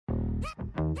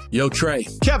Yo, Trey.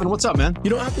 Kevin, what's up, man? You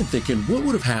know, I've been thinking, what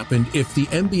would have happened if the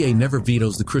NBA never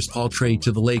vetoes the Chris Paul trade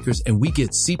to the Lakers and we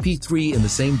get CP3 in the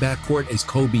same backcourt as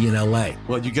Kobe in LA?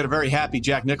 Well, you get a very happy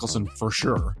Jack Nicholson for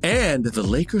sure. And the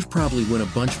Lakers probably win a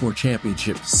bunch more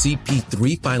championships.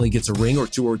 CP3 finally gets a ring or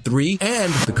 2 or 3,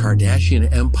 and the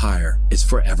Kardashian empire is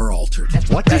forever altered.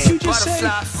 What did you just say?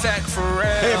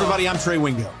 Hey, everybody, I'm Trey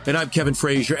Wingo. And I'm Kevin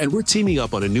Frazier, and we're teaming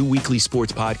up on a new weekly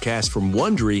sports podcast from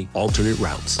Wondery, Alternate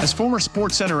Routes. As former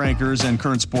Sports Center anchors and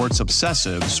current sports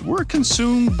obsessives, we're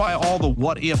consumed by all the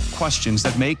what-if questions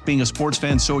that make being a sports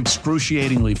fan so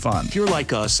excruciatingly fun. If you're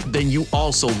like us, then you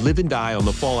also live and die on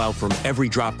the fallout from every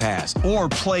drop pass. Or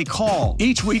play call.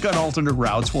 Each week on Alternate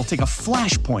Routes, we'll take a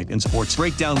flashpoint in sports,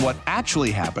 break down what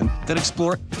actually happened, then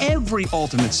explore every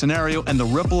alternate scenario and the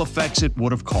ripple effects it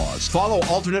would have caused. Follow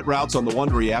Alternate Routes on the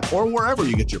Wondery app or wherever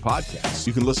you get your podcasts.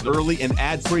 You can listen early and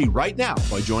ad-free right now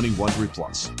by joining Wondery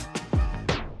Plus.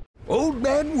 Old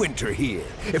Man Winter here.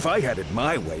 If I had it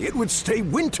my way, it would stay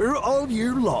winter all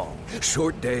year long.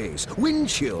 Short days, wind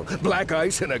chill, black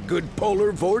ice, and a good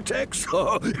polar vortex.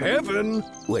 Oh, heaven!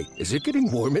 Wait, is it getting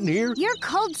warm in here? Your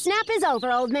cold snap is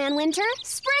over, Old Man Winter.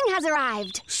 Spring has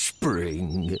arrived.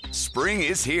 Spring. Spring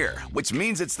is here, which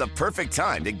means it's the perfect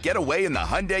time to get away in the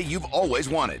Hyundai you've always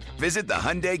wanted. Visit the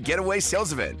Hyundai Getaway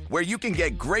Sales Event, where you can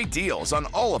get great deals on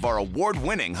all of our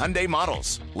award-winning Hyundai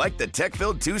models, like the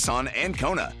tech-filled Tucson and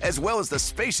Kona, as well as the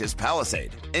spacious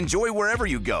Palisade. Enjoy wherever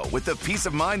you go with the peace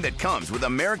of mind that comes with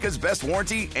America's best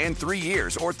warranty and 3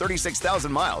 years or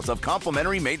 36,000 miles of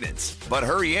complimentary maintenance. But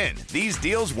hurry in, these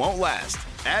deals won't last.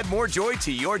 Add more joy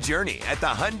to your journey at the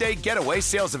Hyundai Getaway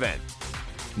Sales Event.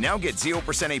 Now get 0%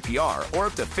 APR or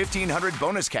up to $1,500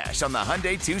 bonus cash on the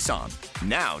Hyundai Tucson.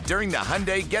 Now, during the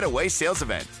Hyundai Getaway Sales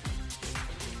Event.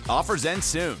 Offers end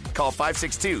soon. Call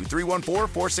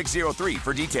 562-314-4603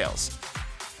 for details.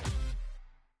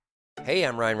 Hey,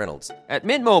 I'm Ryan Reynolds. At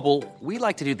Mint Mobile, we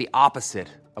like to do the opposite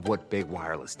of what Big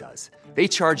Wireless does. They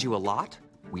charge you a lot,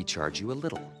 we charge you a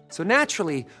little. So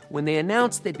naturally, when they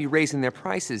announced they'd be raising their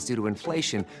prices due to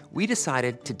inflation, we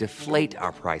decided to deflate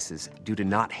our prices due to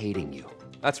not hating you.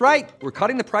 That's right. We're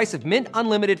cutting the price of Mint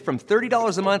Unlimited from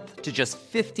 $30 a month to just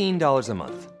 $15 a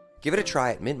month. Give it a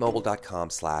try at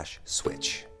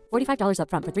mintmobile.com/switch. $45 up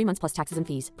front for 3 months plus taxes and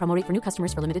fees. Promo rate for new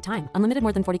customers for limited time. Unlimited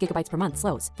more than 40 gigabytes per month.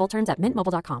 Slows full terms at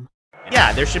mintmobile.com.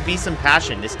 Yeah, there should be some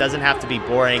passion. This doesn't have to be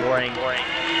boring.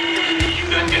 You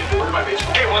then get bored by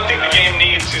baseball. Hey, one thing the game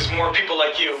needs is more people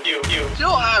like you.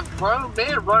 Still have grown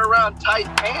men run around tight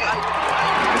pants.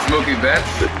 It's Mookie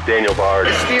Betts. It's Daniel Bard.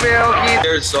 It's Steve Aoki.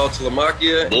 There's Sal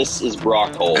Talamacchia. This is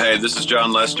Brock Holt. Hey, this is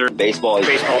John Lester. Baseball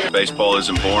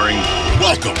isn't boring.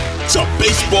 Welcome to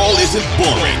Baseball Isn't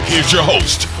Boring. Here's your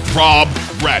host, Rob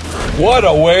Bradford. What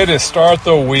a way to start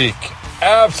the week.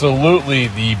 Absolutely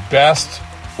the best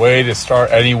way to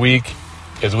start any week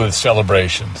is with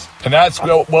celebrations. And that's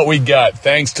what we got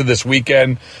thanks to this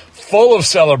weekend full of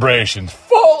celebrations.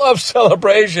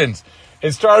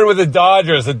 It started with the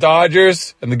Dodgers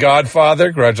and the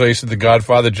Godfather. Congratulations to the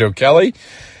Godfather, Joe Kelly,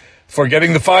 for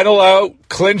getting the final out,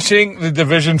 clinching the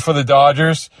division for the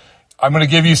Dodgers. I'm going to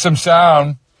give you some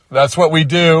sound. That's what we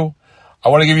do. I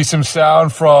want to give you some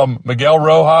sound from Miguel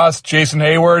Rojas, Jason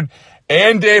Hayward,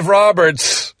 and Dave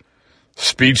Roberts.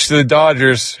 Speech to the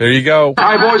Dodgers. Here you go.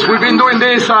 Hi, boys. We've been doing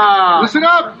this, listen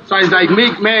up, since like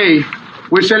mid-May.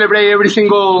 We celebrate every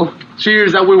single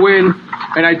series that we win,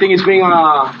 and I think it's been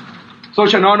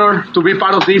such an honor to be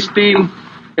part of this team.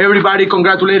 Everybody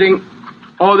congratulating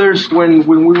others when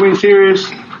we win series.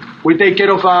 We take care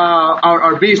of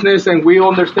our business, and we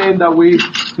understand that we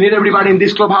need everybody in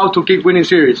this clubhouse to keep winning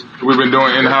series. We've been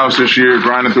doing in-house this year,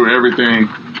 grinding through everything.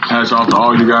 Hats off to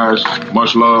all you guys.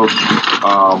 Much love.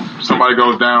 Somebody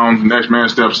goes down, next man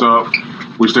steps up.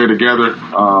 We stay together.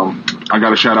 I got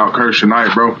to shout out Kurt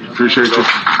tonight, bro. Appreciate you.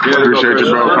 Appreciate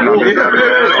you, bro. Come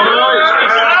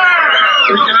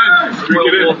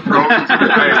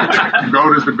on.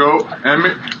 GOAT is the GOAT.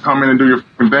 Emmett, come in and do your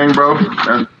thing, bro.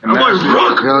 Hell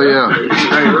yeah.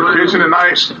 Hey, pitching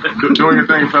tonight, doing your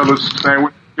thing, fellas. Saying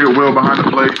we feel Will behind the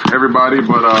plate, everybody,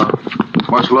 but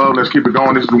much love. Let's keep it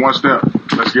going. This is the one step.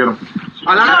 Let's get them.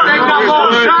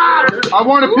 I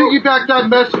want to piggyback that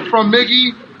message from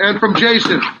Miggy and from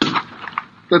Jason.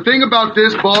 The thing about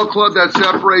this ball club that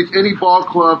separates any ball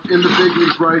club in the big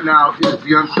leagues right now is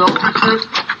the unselfishness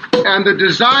and the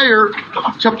desire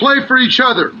to play for each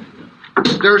other.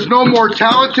 There's no more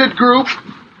talented group.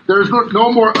 There's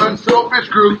no more unselfish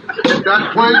group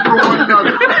that plays for one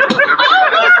another.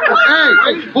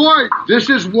 Hey, boy, this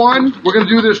is one. We're going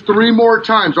to do this 3 more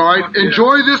times, all right?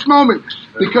 Enjoy this moment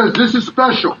because this is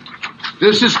special.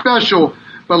 This is special.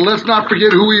 but let's not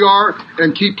forget who we are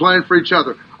and keep playing for each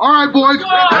other. All right, boys.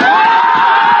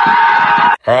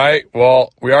 All right,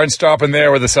 well, we aren't stopping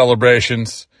there with the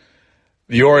celebrations.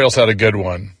 The Orioles had a good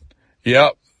one.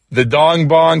 Yep, the Dong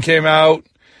Bong came out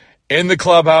in the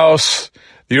clubhouse.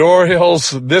 The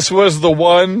Orioles, this was the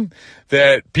one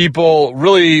that people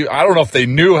really, I don't know if they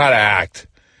knew how to act.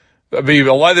 I mean,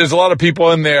 there's a lot of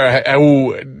people in there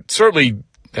who certainly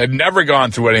had never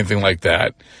gone through anything like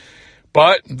that.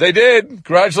 But they did.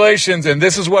 Congratulations. And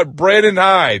this is what Brandon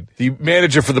Hyde, the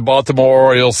manager for the Baltimore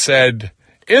Orioles, said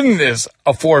in this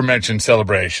aforementioned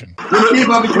celebration. Wouldn't have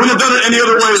done it any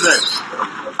other way today.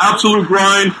 Absolute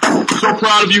grind. So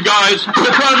proud of you guys. So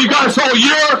proud of you guys all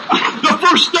year. The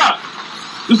first step.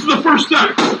 This is the first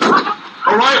step.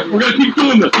 All right? We're going to keep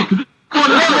doing this.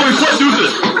 That's how we do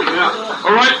this.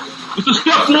 All right? This is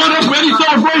step one of many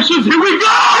celebrations. Here we go!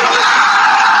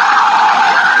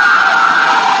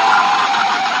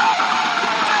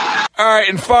 All right,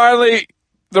 and finally,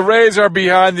 the Rays are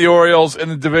behind the Orioles in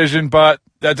the division, but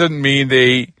that doesn't mean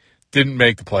they didn't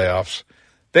make the playoffs.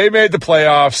 They made the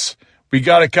playoffs. We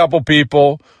got a couple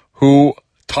people who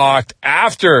talked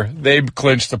after they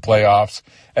clinched the playoffs,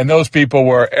 and those people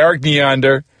were Eric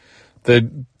Neander, the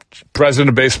president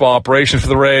of baseball operations for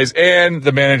the Rays, and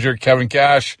the manager, Kevin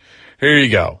Cash. Here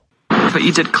you go. But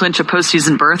you did clinch a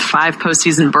postseason berth, 5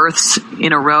 postseason berths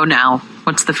in a row now.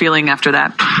 What's the feeling after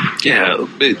that? Yeah,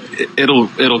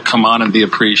 it'll come on and be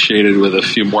appreciated with a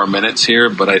few more minutes here,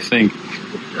 but I think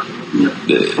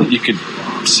you could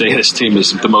say this team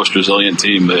is the most resilient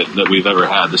team that we've ever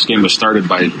had. This game was started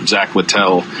by Zach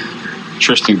Littell.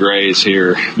 Tristan Gray is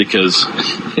here because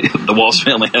the Walls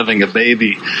family having a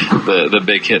baby, the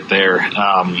big hit there.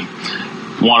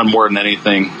 Wanted more than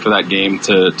anything for that game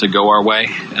to go our way.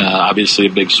 Obviously,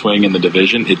 a big swing in the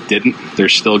division. It didn't.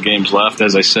 There's still games left.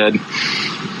 As I said,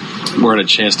 we're in a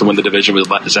chance to win the division with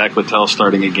Zach Littell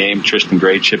starting a game, Tristan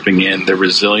Gray chipping in. They're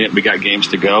resilient. We got games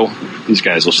to go. These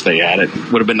guys will stay at it.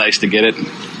 Would have been nice to get it,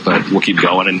 but we'll keep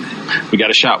going, and we got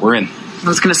a shot. We're in. I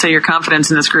was going to say your confidence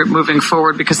in this group moving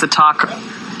forward, because the talk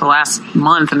the last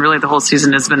month and really the whole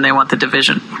season has been they want the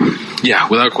division. Yeah,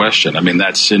 without question. I mean,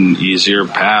 that's an easier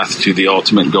path to the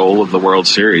ultimate goal of the World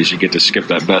Series. You get to skip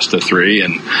that best of 3,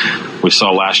 and we saw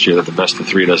last year that the best of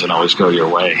 3 doesn't always go your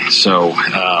way. So,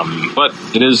 but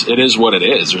it is what it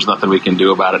is. There's nothing we can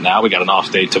do about it now. We got an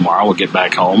off day tomorrow. We'll get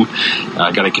back home.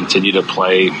 Got to continue to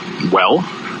play well.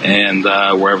 And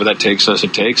wherever that takes us,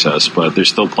 it takes us. But there's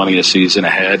still plenty of season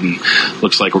ahead, and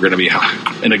looks like we're going to be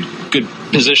in a good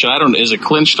position. Is it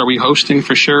clinched? Are we hosting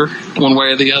for sure, one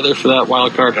way or the other, for that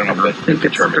wild card? I don't know. I think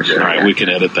it's for sure. All right, we can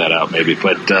edit that out maybe.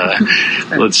 But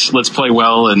let's play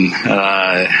well, and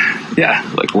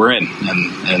we're in,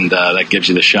 and that gives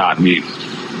you the shot. And we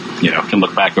can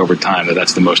look back over time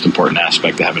that's the most important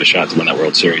aspect of having a shot to win that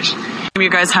World Series. You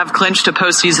guys have clinched a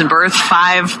postseason berth,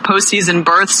 5 postseason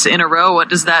berths in a row. What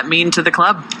does that mean to the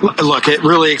club? Look,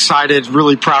 really excited,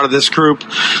 really proud of this group.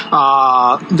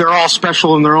 They're all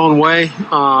special in their own way.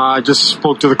 I just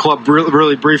spoke to the club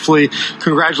really briefly,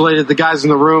 congratulated the guys in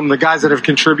the room, the guys that have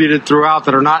contributed throughout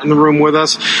that are not in the room with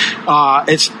us.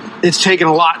 It's taken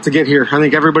a lot to get here. I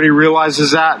think everybody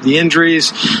realizes that. The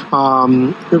injuries,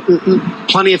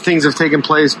 plenty of things have taken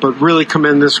place, but really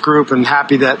commend this group and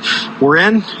happy that we're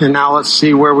in, and now let's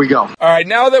see where we go. All right,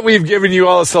 now that we've given you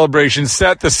all the celebrations,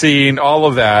 set the scene, all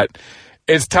of that,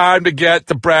 it's time to get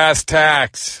the brass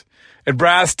tacks. And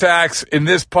brass tacks in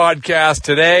this podcast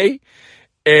today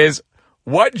is,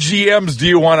 what GMs do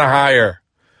you want to hire?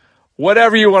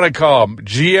 Whatever you want to call them.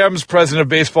 GMs, president of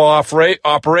baseball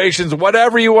operations,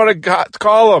 whatever you want to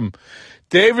call them.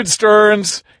 David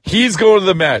Stearns, he's going to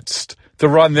the Mets to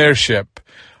run their ship.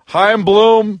 Chaim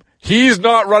Bloom, he's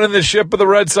not running the ship of the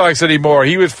Red Sox anymore.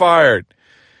 He was fired.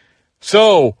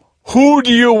 So, who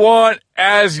do you want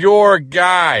as your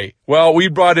guy? Well, we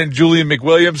brought in Julian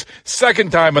McWilliams,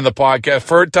 second time on the podcast,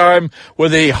 third time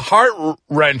with a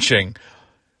heart-wrenching,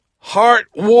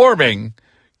 heart-warming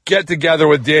get-together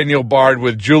with Daniel Bard,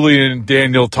 with Julian and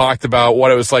Daniel talked about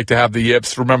what it was like to have the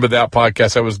yips. Remember that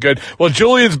podcast? That was good. Well,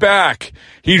 Julian's back.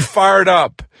 He's fired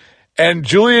up. And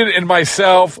Julian and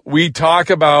myself, we talk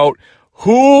about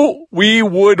who we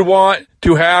would want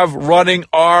to have running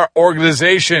our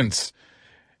organizations.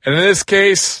 And in this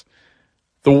case,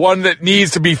 the one that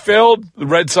needs to be filled, the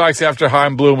Red Sox after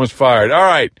Chaim Bloom was fired. All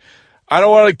right. I don't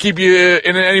want to keep you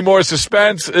in any more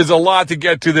suspense. There's a lot to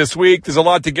get to this week. There's a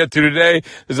lot to get to today.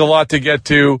 There's a lot to get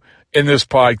to in this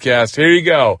podcast. Here you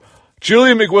go.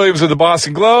 Julian McWilliams of the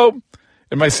Boston Globe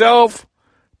and myself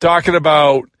talking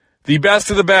about the best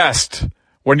of the best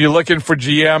when you're looking for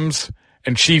GMs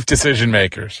and chief decision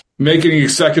makers. Making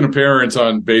his second appearance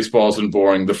on Baseball Isn't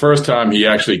Boring. The first time he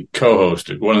actually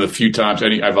co-hosted. One of the few times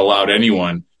I've allowed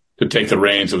anyone to take the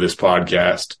reins of this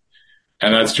podcast.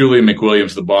 And that's Julian McWilliams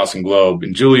of the Boston Globe.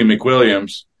 And Julian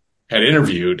McWilliams had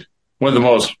interviewed one of the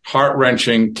most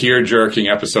heart-wrenching, tear-jerking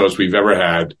episodes we've ever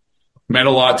had. Meant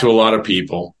a lot to a lot of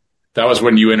people. That was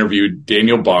when you interviewed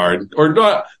Daniel Bard. Or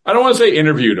not, I don't want to say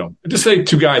interviewed him. Just say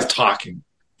two guys talking.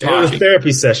 It was a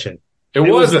therapy session. It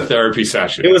was a therapy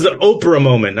session. It was an Oprah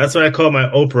moment. That's what I call my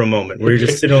Oprah moment, where you're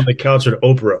just sitting on the couch with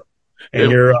Oprah.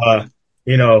 And you're,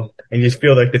 and you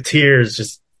feel like the tears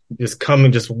just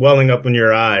coming, just welling up in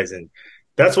your eyes. And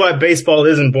that's why baseball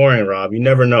isn't boring, Rob. You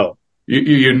never know.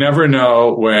 You never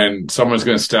know when someone's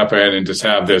going to step in and just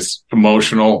have this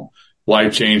emotional,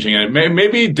 life-changing, and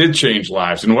maybe it did change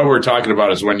lives. And what we're talking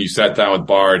about is when you sat down with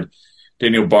Bard,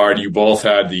 Daniel Bard, you both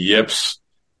had the yips.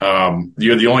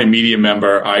 You're the only media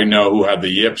member I know who had the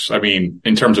yips. I mean,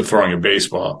 in terms of throwing a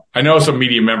baseball. I know some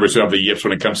media members who have the yips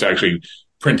when it comes to actually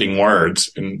printing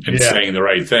words and saying the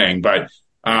right thing. But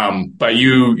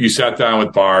you sat down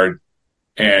with Bard,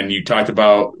 and you talked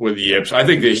about with the yips. I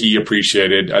think that he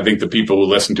appreciated. I think the people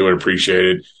who listened to it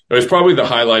appreciated. It was probably the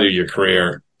highlight of your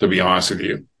career, to be honest with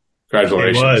you.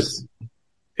 Congratulations.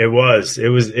 It was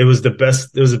the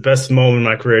best. It was the best moment in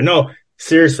my career. No,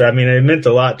 seriously. I mean, it meant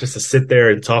a lot just to sit there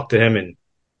and talk to him. And,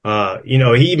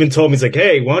 he even told me, he's like,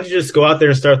 hey, why don't you just go out there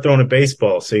and start throwing a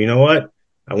baseball? So you know what?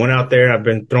 I went out there. I've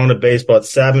been throwing a baseball at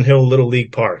Savin Hill Little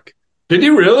League Park. Did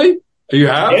you really? You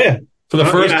have? Yeah. For the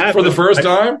first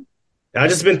time? I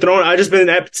just been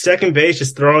at second base,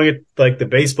 just throwing it like the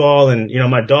baseball. And,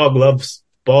 my dog loves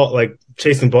ball, like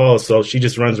chasing balls. So she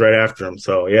just runs right after him.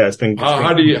 So yeah, it's been.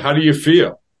 How do you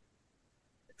feel?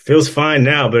 Feels fine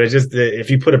now, but it just, if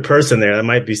you put a person there, that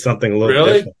might be something a little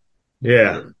different.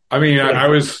 Yeah. I mean,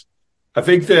 I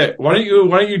think that, why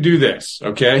don't you do this?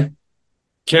 Okay.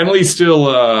 Kenley's still,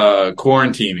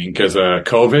 quarantining because of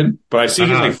COVID, but I see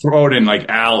he's like thrown in like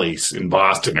alleys in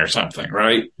Boston or something,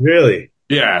 right? Really?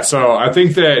 Yeah, so I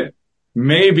think that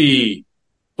maybe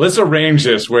let's arrange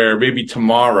this where maybe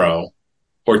tomorrow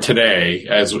or today,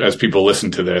 as people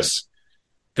listen to this,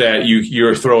 that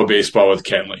you throw a baseball with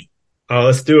Kenley. Oh,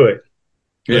 let's do it.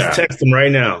 Let's text him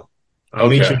right now. I'll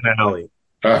meet you in the alley.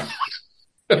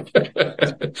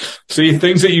 See,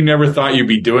 things that you never thought you'd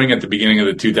be doing at the beginning of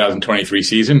the 2023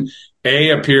 season.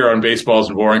 A, appear on Baseball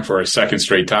Isn't Boring for a second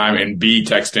straight time, and B,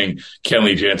 texting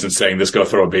Kenley Jansen saying, let's go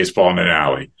throw a baseball in an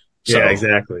alley. So, yeah,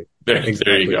 exactly.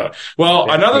 There you go. Well,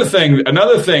 another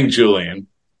thing, Julian,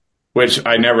 which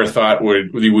I never thought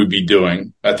we would be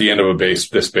doing at the end of this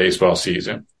baseball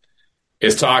season,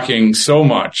 is talking so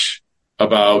much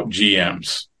about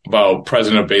GMs, about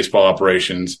president of baseball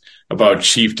operations, about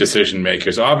chief decision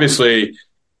makers. Obviously,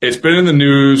 it's been in the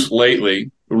news lately.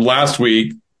 Last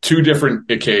week, two different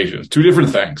occasions, two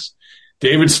different things.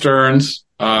 David Stearns.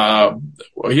 It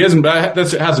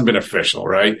hasn't been official,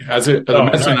 right? Has it? Has the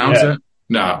Mets announced it?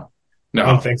 No. I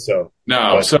don't think so.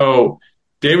 No. But. So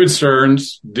David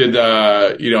Stearns did,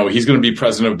 he's going to be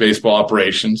president of baseball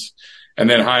operations. And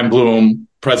then Chaim Bloom,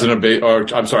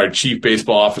 chief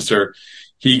baseball officer,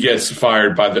 he gets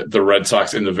fired by the Red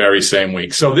Sox in the very same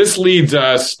week. So this leads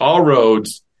us, all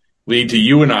roads lead to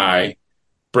you and I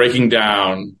breaking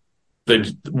down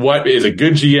what is a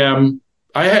good GM.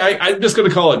 I'm just going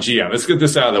to call it GM. Let's get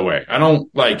this out of the way. I don't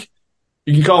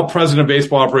you can call president of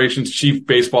baseball operations, chief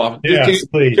baseball. Yes,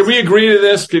 please. Can we agree to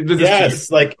this? Yes.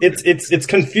 It's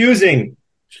confusing.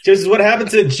 Just what happened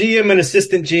to GM and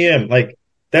assistant GM?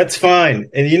 That's fine.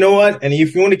 And you know what? And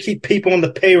if you want to keep people on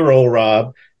the payroll,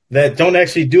 Rob, that don't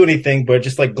actually do anything, but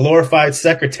just like glorified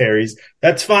secretaries,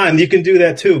 that's fine. You can do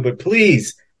that too. But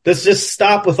please, let's just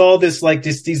stop with all this,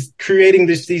 these creating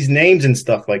these names and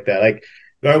stuff like that.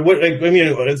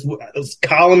 It's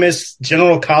columnist,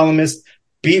 general columnist,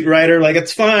 beat writer,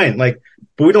 it's fine. But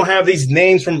we don't have these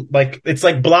names from it's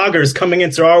like bloggers coming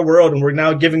into our world and we're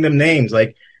now giving them names.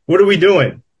 What are we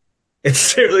doing? It's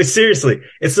seriously,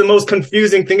 it's the most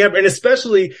confusing thing ever. And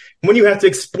especially when I have to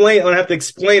explain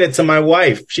it to my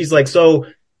wife. She's like, so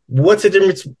what's the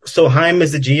difference? So Chaim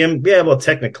is the GM? Yeah, well,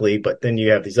 technically, but then you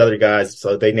have these other guys.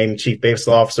 So they name chief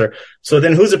baseball officer. So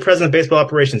then who's the president of baseball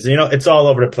operations? It's all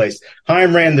over the place.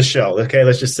 Chaim ran the show. Okay.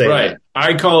 Let's just say right. That.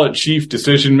 I call it chief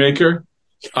decision maker.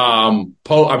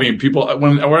 People,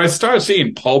 when I started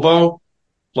seeing Pobo,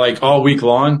 all week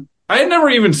long, I had never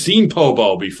even seen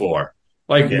Pobo before.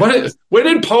 Where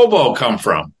did Pobo come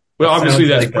from? Well, obviously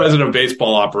that's president of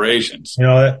baseball operations.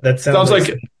 That sounds like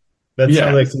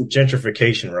some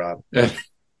gentrification, Rob. That's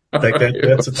what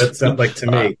that sounds like to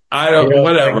me. I don't.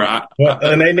 Whatever.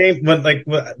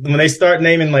 When they start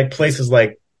naming places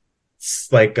like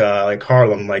like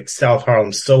Harlem, like South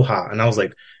Harlem, Soha. And I was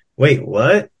like, wait,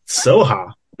 what?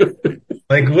 Soha?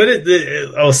 Like, what is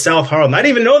the, South Harlem. I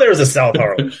didn't even know there was a South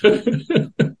Harlem.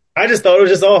 I just thought it was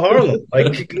just all Harlem.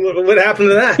 Like, what happened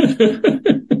to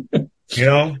that? You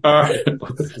know?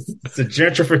 It's a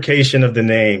gentrification of the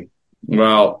name.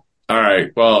 Well, all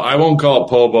right. Well, I won't call it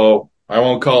Pobo. I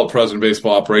won't call it President of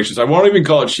Baseball Operations. I won't even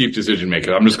call it Chief Decision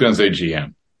Maker. I'm just going to say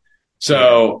GM.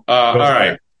 So, all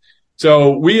right.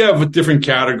 So we have different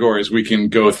categories we can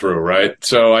go through, right?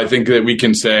 So I think that we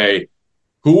can say,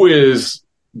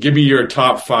 give me your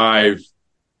top 5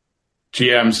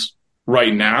 GMs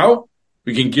right now.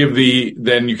 We can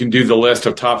then you can do the list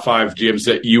of top 5 GMs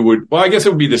that you would, well, I guess it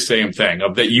would be the same thing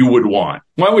that you would want.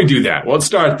 Why don't we do that? Well, let's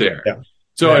start there. Yeah.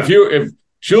 So if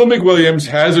Sheila McWilliams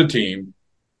has a team,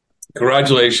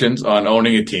 congratulations on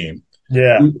owning a team.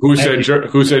 Yeah. Who said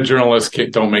journalists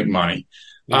don't make money?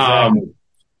 Exactly.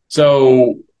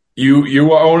 So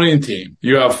you are owning a team.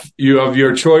 You have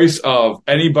your choice of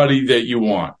anybody that you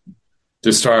want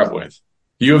to start with.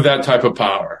 You have that type of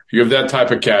power. You have that type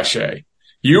of cachet.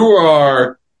 You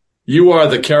are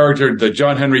the character, the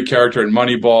John Henry character in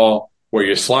Moneyball, where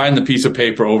you're sliding the piece of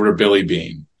paper over to Billy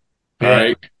Bean. All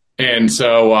right. And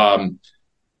so, I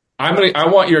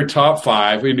want your top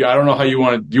 5. I don't know how do you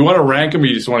want to rank them or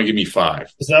you just want to give me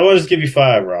 5? So I want to just give you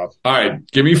 5, Rob. All right.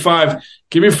 Give me 5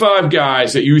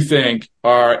 guys that you think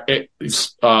are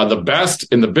the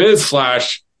best in the biz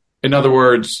 / in other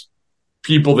words,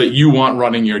 people that you want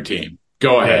running your team.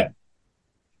 Go ahead.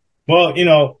 Well,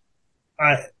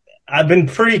 I've been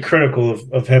pretty critical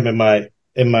of him in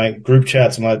my group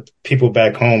chats and my people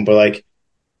back home, but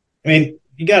you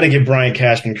got to give Brian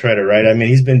Cashman credit, right? I mean,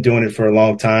 he's been doing it for a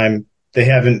long time. They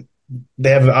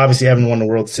obviously haven't won the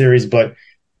World Series, but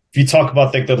if you talk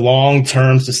about the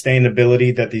long-term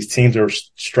sustainability that these teams are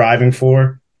striving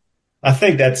I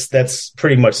think that's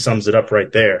pretty much sums it up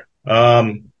right there.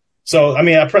 So, I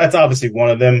mean, that's obviously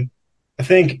one of them. I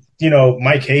think,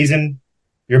 Mike Hazen,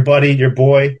 your buddy, your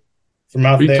boy from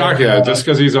out there. What are you talking about? Just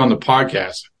because he's on the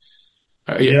podcast.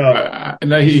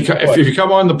 If you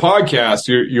come on the podcast,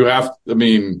 you have,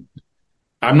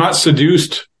 I'm not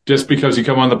seduced just because you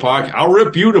come on the podcast. I'll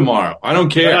rip you tomorrow. I don't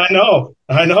care. I know.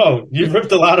 You've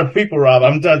ripped a lot of people, Rob.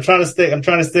 I'm trying to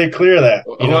stay clear of that.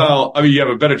 Well, you have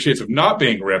a better chance of not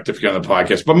being ripped if you're on the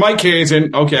podcast. But Mike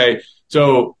Hazen, okay.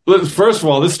 So first of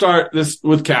all, let's start this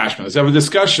with Cashman. Let's have a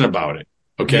discussion about it.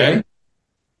 Okay.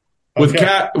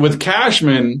 Yeah. With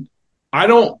Cashman,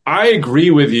 I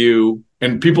agree with you,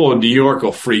 and people in New York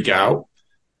will freak out,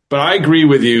 but I agree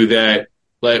with you that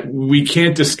we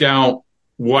can't discount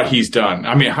what he's done.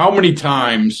 I mean, how many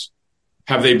times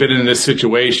have they been in this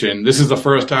situation? This is the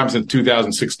first time since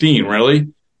 2016,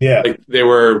 really? Yeah. They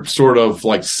were sort of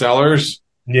like sellers.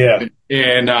 Yeah.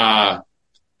 And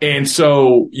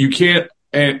so you can't,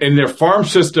 and their farm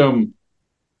system,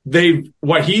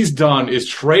 what he's done is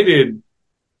traded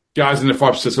guys in the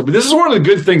farm system. But this is one of the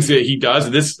good things that he does.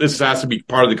 And this has to be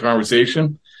part of the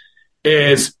conversation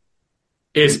is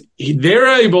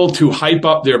they're able to hype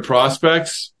up their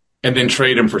prospects and then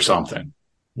trade them for something.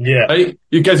 Yeah. Right?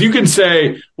 Because you can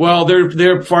say, well,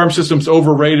 their farm system's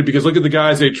overrated because look at the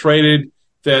guys they traded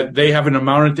that they haven't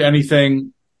amounted to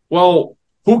anything. Well,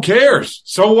 who cares?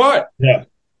 So what? Yeah.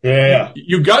 Yeah.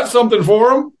 You got something for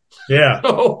them? Yeah.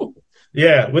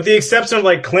 Yeah. With the exception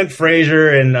of Clint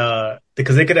Frazier and,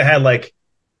 because they could have had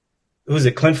who was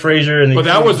it? Clint Frazier. But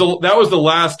that was the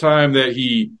last time that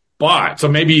he bought. So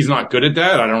maybe he's not good at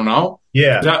that. I don't know.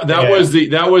 Yeah. That was the you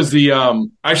got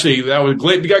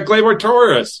Gleyber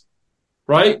Torres,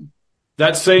 right?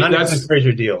 Not in the Clint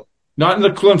Frazier deal. Not in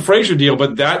the Clint Frazier deal,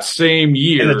 but that same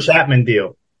year. In the Chapman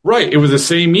deal. Right. It was the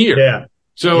same year. Yeah.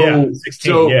 So,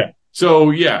 16,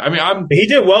 I mean, he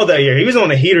did well that year. He was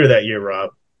on a heater that year,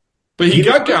 Rob. But he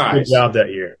got guys. Good job that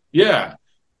year. Yeah.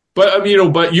 But,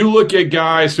 but you look at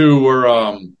guys who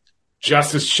were,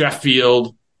 Justice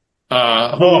Sheffield,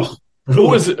 You're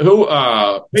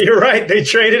right. They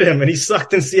traded him and he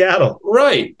sucked in Seattle.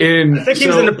 Right. And I think he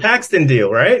was in the Paxton deal,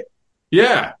 right?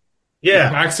 Yeah. Yeah.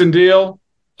 The Paxton deal.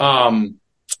 Who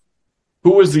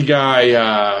was the guy?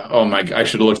 I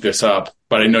should have looked this up,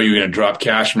 but I know you're going to drop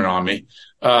Cashman on me.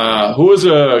 Who was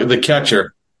the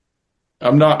catcher?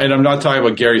 I'm not talking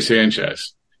about Gary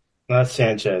Sanchez. Not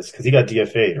Sanchez, because he got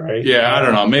DFA'd, right? Yeah, I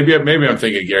don't know. Maybe I'm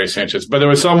thinking Gary Sanchez, but there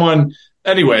was someone.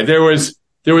 Anyway, there was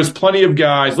plenty of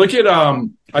guys. Look at I'll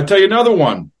tell you another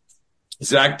one.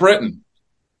 Zach Britton.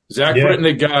 Britton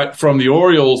they got from the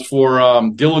Orioles for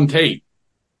Dylan Tate.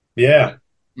 Yeah.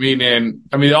 I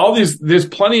mean, all these. There's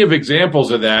plenty of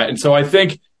examples of that, and so I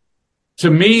think, to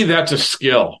me, that's a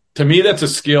skill. To me, that's a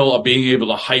skill of being able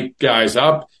to hype guys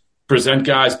up. present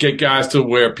guys, get guys to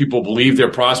where people believe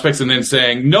they're prospects, and then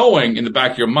knowing in the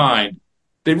back of your mind,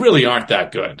 they really aren't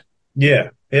that good.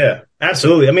 Yeah,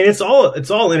 absolutely. I mean, it's all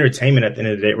entertainment at the end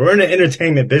of the day. We're in an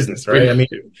entertainment business, right? I mean,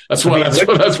 that's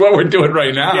what we're doing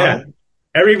right now. Yeah,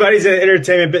 everybody's in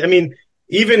entertainment. I mean,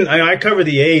 even I cover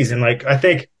the A's, and like I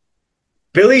think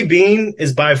Billy Beane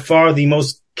is by far the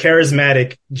most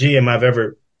charismatic GM I've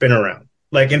ever been around.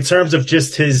 Like in terms of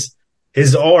just his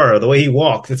aura, the way he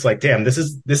walks, it's like, damn, this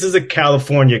is a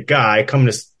California guy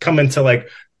coming to like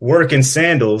work in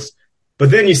sandals. But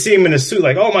then you see him in a suit,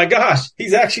 like, oh my gosh,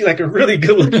 he's actually like a really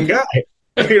good looking guy.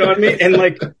 You know what I mean? And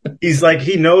like,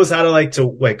 he knows how to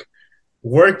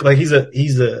work. Like he's a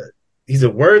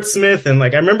wordsmith. And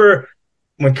like, I remember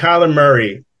when Kyler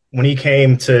Murray, when he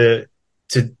came to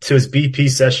his BP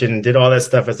session and did all that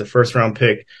stuff as a first round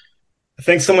pick, I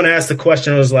think someone asked the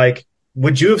question, was like,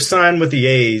 would you have signed with the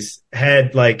A's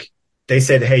had like they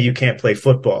said, hey, you can't play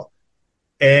football?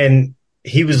 And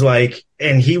he was like,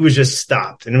 and he was just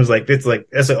stopped. And it was like,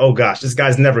 oh gosh, this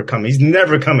guy's never coming. He's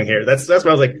never coming here. That's why I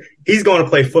was like, he's going to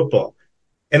play football.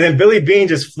 And then Billy Beane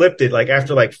just flipped it like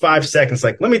after like 5 seconds.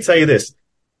 Like, let me tell you this.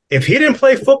 If he didn't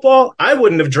play football, I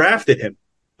wouldn't have drafted him.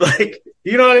 Like,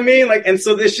 you know what I mean? Like, and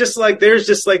so it's just like, there's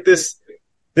just like this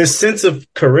sense of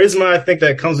charisma, I think,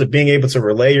 that comes with being able to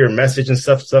relay your message and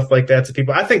stuff like that to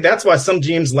people. I think that's why some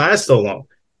GMs last so long,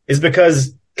 is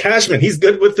because Cashman, he's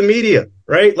good with the media,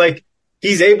 right? Like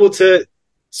he's able to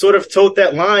sort of tote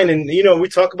that line. And, you know, we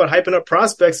talk about hyping up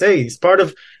prospects. Hey, it's part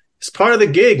of the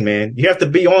gig, man. You have to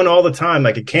be on all the time.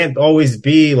 Like it can't always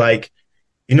be like,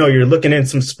 you know, you're looking in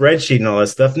some spreadsheet and all that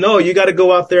stuff. No, you got to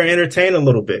go out there and entertain a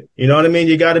little bit. You know what I mean?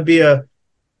 You got to be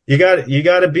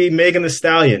Megan Thee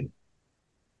Stallion.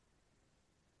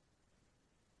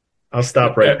 I'll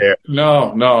stop right there.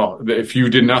 No. If you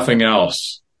did nothing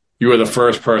else, you were the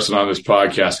first person on this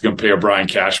podcast to compare Brian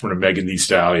Cashman to Megan Thee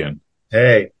Stallion.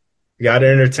 Hey, you got to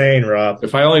entertain, Rob.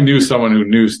 If I only knew someone who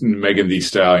knew Megan Thee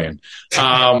Stallion.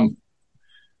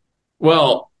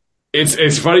 Well,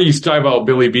 it's funny you talk about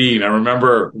Billy Beane. I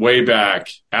remember way back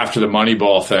after the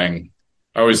Moneyball thing,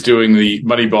 I was doing the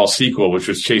Moneyball sequel, which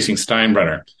was Chasing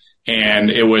Steinbrenner. And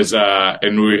it was, I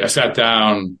sat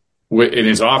down in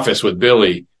his office with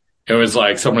Billy. It was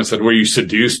like someone said, were you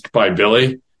seduced by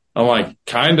Billy? I'm like,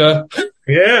 kinda.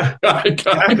 Yeah.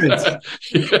 Kinda.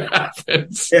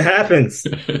 It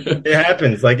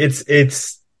happens. Like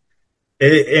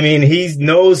I mean, he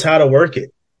knows how to work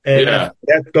it. And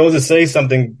that goes to say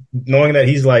something, knowing that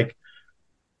he's like,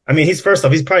 I mean, he's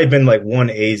probably been like one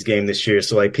A's game this year.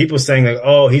 So like people saying like,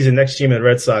 oh, he's the next GM at the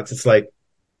Red Sox. It's like,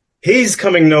 he's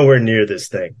coming nowhere near this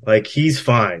thing. Like he's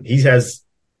fine. He's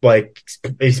probably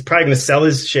going to sell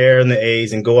his share in the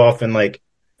A's and go off and like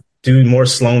do more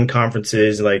Sloan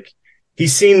conferences. Like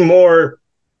he's seen more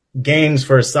games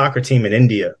for a soccer team in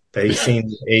India that he's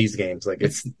seen A's games. Like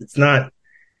it's not,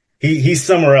 he's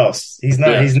somewhere else. He's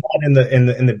not in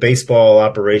the baseball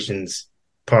operations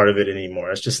part of it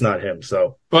anymore. It's just not him.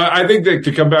 So, but I think that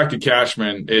to come back to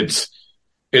Cashman, it's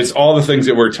all the things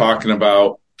that we're talking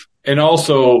about, and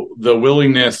also the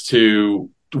willingness to,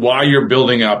 why you're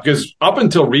building up, because up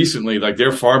until recently, like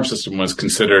their farm system was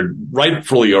considered,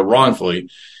 rightfully or wrongfully,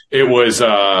 it was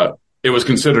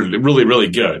considered really, really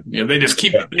good. You know, they just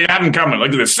keep they have them coming.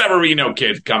 Look at the Severino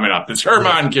kid coming up, this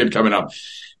Herman kid coming up.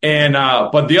 And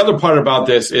but the other part about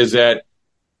this is that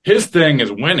his thing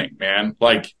is winning, man.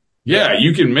 Like, yeah,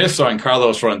 you can miss on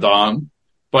Carlos Rondon,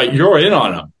 but you're in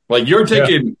on him. Like you're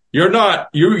taking you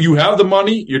have the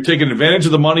money, you're taking advantage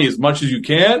of the money as much as you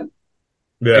can.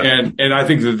 Yeah. And I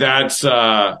think that's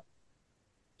and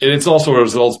it's also a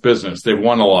results business. They've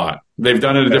won a lot. They've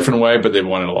done it a different way, but they've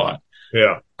won it a lot.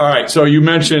 Yeah. All right. So you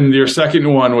mentioned your second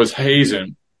one was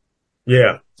Hazen.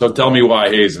 Yeah. So tell me why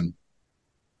Hazen.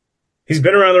 He's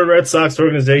been around the Red Sox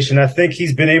organization. I think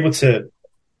he's been able to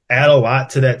add a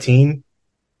lot to that team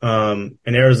in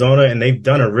Arizona, and they've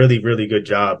done a really, really good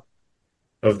job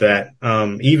of that.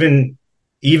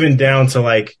 Even down to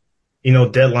like, you know,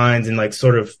 deadlines and like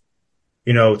sort of,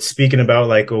 you know, speaking about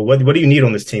like, well, what do you need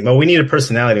on this team? Oh, we need a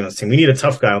personality on this team. We need a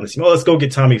tough guy on this team. Oh, let's go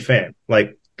get Tommy Pham.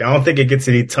 Like, I don't think it gets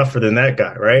any tougher than that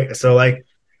guy, right? So like,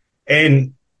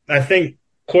 and I think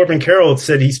Corbin Carroll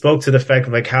said he spoke to the fact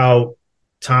of like how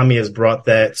Tommy has brought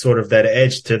that sort of that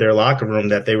edge to their locker room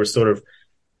that they were sort of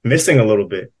missing a little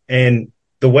bit. And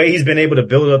the way he's been able to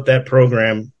build up that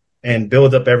program and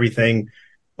build up everything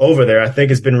over there, I think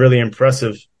has been really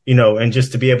impressive, you know, and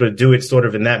just to be able to do it sort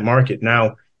of in that market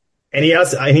now. And he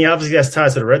obviously has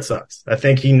ties to the Red Sox. I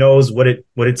think he knows what it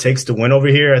takes to win over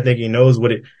here. I think he knows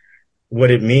what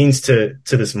it means to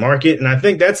this market. And I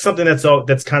think that's something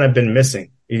that's kind of been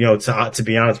missing, you know, to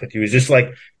be honest with you. It's just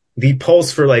like the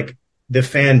pulse for like the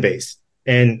fan base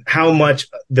and how much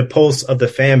the pulse of the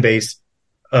fan base,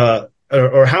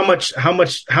 or how much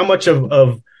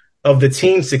of the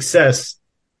team's success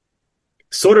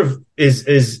sort of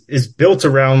is built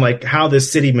around like how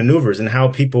this city maneuvers and how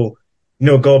people,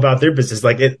 go about their business.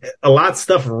 Like a lot of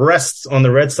stuff rests on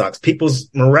the Red Sox. People's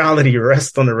morality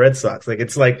rests on the Red Sox. Like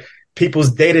it's like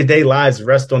people's day-to-day lives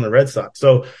rest on the Red Sox.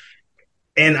 So,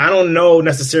 and I don't know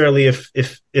necessarily if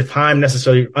Chaim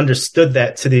necessarily understood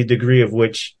that to the degree of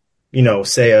which,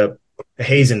 say a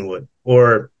Hazen would,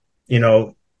 or,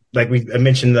 like I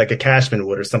mentioned, like a Cashman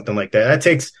would or something like that. That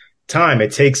takes time.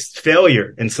 It takes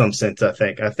failure in some sense, I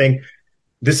think. I think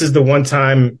this is the one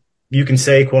time you can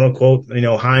say, quote unquote,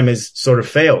 Chaim has sort of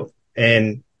failed.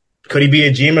 And could he be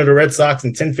a GM of the Red Sox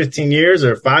in 10, 15 years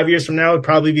or 5 years from now? It'd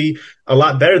probably be a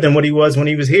lot better than what he was when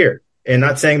he was here. And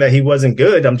not saying that he wasn't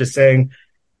good. I'm just saying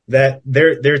that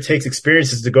there takes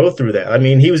experiences to go through that. I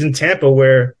mean, he was in Tampa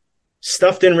where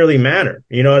stuff didn't really matter.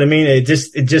 You know what I mean? It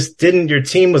just didn't, your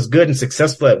team was good and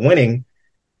successful at winning,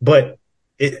 but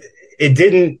it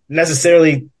didn't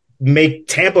necessarily make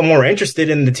Tampa more interested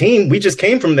in the team. We just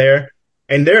came from there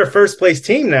and they're a first place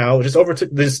team now, just overtook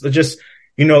this, just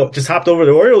hopped over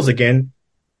the Orioles again.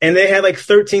 And they had like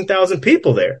 13,000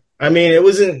 people there. I mean, it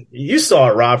wasn't, you saw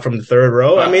it, Rob, from the third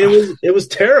row. I mean, it was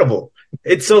terrible.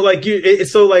 It's so like the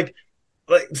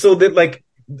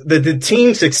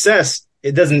team success,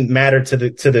 it doesn't matter to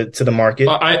the market.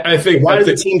 I think why does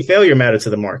the team failure matter to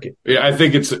the market? Yeah, I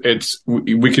think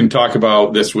we can talk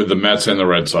about this with the Mets and the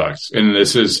Red Sox. And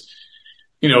this is,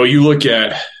 you look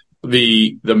at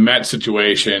the Mets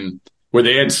situation where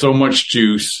they had so much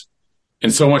juice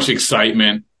and so much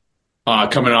excitement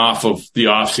coming off of the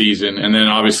offseason, and then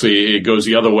obviously it goes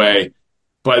the other way.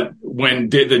 But when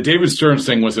the David Stearns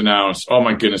thing was announced, oh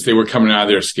my goodness, they were coming out of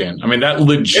their skin. I mean, that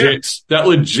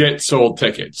legit sold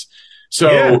tickets.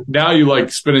 So now you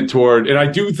like spin it toward, and I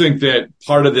do think that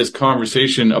part of this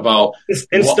conversation about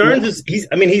Stearns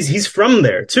he's from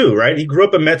there too, right? He grew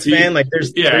up a Mets fan. Like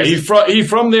he's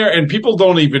from there, and people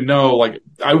don't even know. Like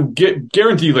I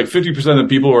guarantee, like 50% of the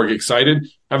people who are excited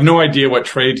have no idea what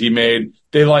trades he made.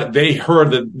 They like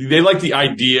the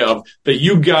idea of that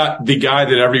you got the guy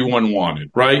that everyone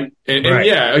wanted, right? And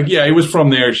he was from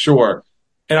there, sure.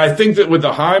 And I think that with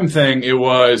the Chaim thing, there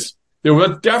was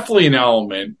definitely an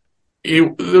element.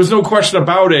 There was no question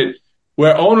about it,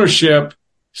 where ownership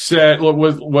said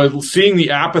was seeing the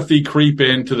apathy creep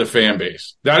into the fan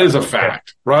base. That is a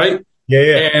fact, right?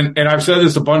 Yeah. And I've said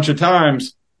this a bunch of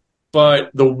times,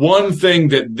 but the one thing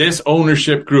that this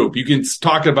ownership group, you can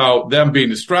talk about them being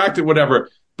distracted, whatever,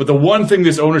 but the one thing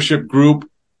this ownership group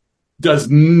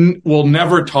will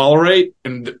never tolerate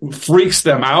and freaks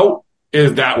them out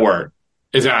is that word,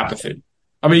 is apathy.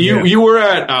 I mean, you were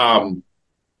at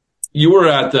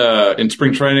in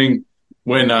spring training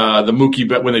when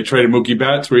when they traded Mookie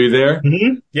Betts. Were you there?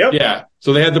 Mm-hmm. Yep. Yeah.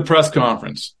 So they had the press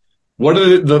conference. What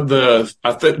are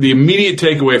the immediate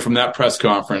takeaway from that press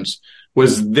conference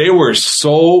was they were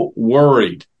so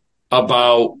worried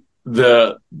about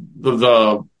the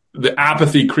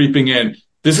apathy creeping in.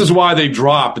 This is why they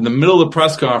drop in the middle of the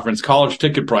press conference college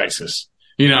ticket prices.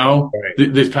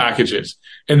 These packages,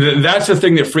 and that's the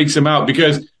thing that freaks them out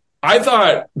because. I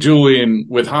thought, Julian,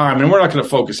 with Chaim, and we're not going to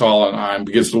focus all on Chaim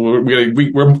because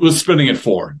we're spinning it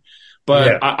forward.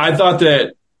 But I thought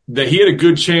that he had a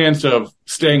good chance of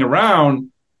staying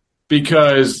around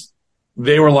because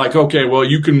they were like, okay, well,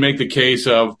 you can make the case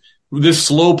of this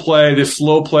slow play. But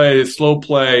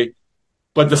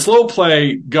the slow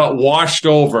play got washed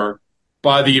over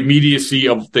by the immediacy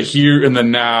of the here and the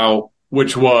now,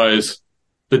 which was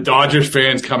the Dodgers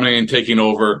fans coming in and taking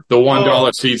over, the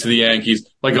 $1 seats of the Yankees,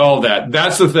 like all of that.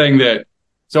 That's the thing that.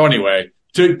 So anyway,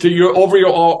 to your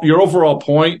overall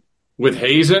point with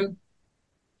Hazen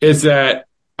is that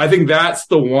I think that's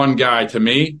the one guy to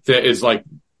me that is like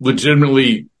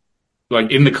legitimately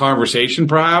like in the conversation,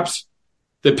 perhaps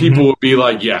that people would be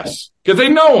like, yes, because they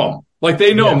know him, like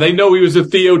they know him, they know he was a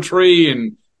Theo Tree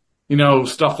and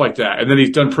stuff like that, and then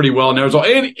he's done pretty well in Arizona.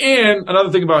 And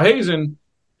another thing about Hazen.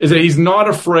 Is that he's not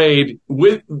afraid,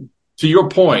 to your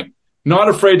point, not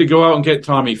afraid to go out and get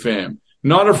Tommy Pham,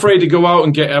 not afraid to go out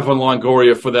and get Evan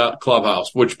Longoria for that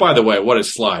clubhouse, which, by the way, what a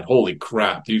slide. Holy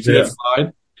crap. Do you see that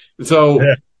slide? So,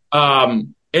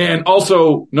 and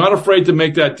also not afraid to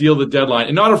make that deal the deadline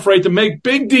and not afraid to make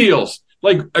big deals.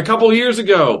 Like a couple of years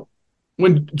ago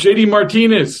when JD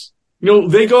Martinez,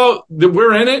 they go out,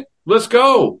 we're in it. Let's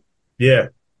go. Yeah.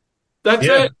 That's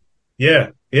it. Yeah.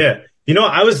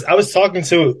 I was talking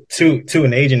to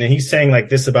an agent and he's saying like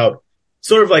this about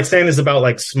sort of like saying this about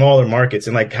like smaller markets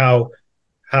and like how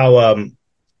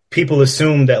people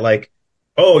assume that like,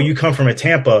 oh, you come from a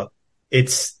Tampa,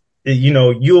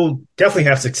 you'll definitely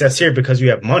have success here because you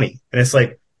have money. And it's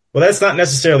like, well, that's not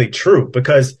necessarily true,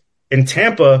 because in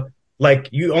Tampa, like,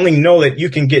 you only know that you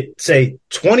can get, say,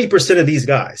 20% of these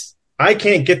guys. I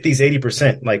can't get these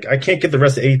 80%. Like, I can't get the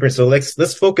rest of 80%. So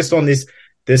let's focus on this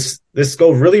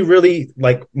go really, really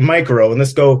like micro, and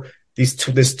let's go this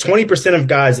 20% of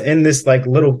guys in this like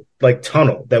little like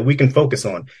tunnel that we can focus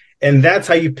on. And that's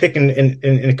how you pick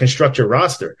and construct your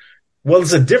roster. Well,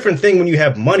 it's a different thing when you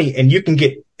have money and you can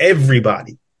get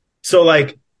everybody. So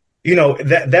like,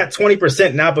 that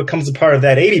 20% now becomes a part of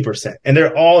that 80%, and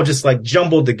they're all just like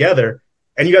jumbled together.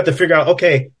 And you have to figure out,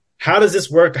 okay, how does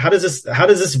this work? How does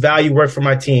this value work for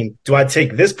my team? Do I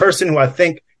take this person who I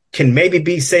think can maybe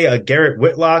be, say, a Garrett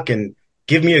Whitlock and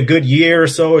give me a good year or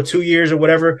so, or 2 years or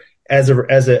whatever, as a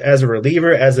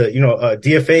reliever, as a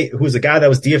DFA, who's a guy that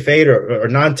was DFA'd or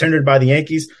non-tendered by the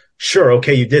Yankees? Sure.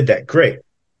 Okay. You did that. Great.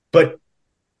 But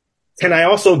can I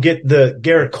also get the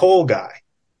Garrett Cole guy,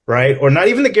 right? Or not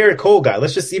even the Garrett Cole guy.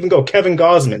 Let's just even go Kevin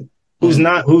Gausman, who's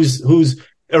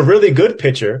a really good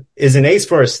pitcher, is an ace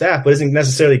for his staff, but isn't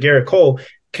necessarily Garrett Cole.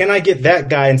 Can I get that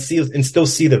guy and still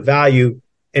see the value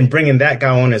in bringing that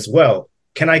guy on as well?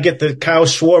 Can I get the Kyle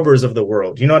Schwarbers of the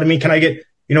world? You know what I mean? Can I get,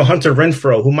 Hunter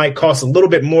Renfroe, who might cost a little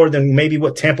bit more than maybe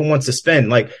what Tampa wants to spend?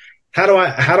 Like, how do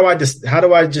I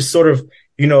just sort of,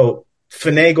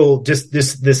 finagle just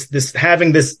this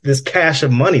having this cache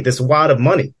of money, this wad of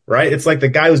money, right? It's like the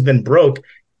guy who's been broke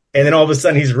and then all of a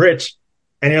sudden he's rich,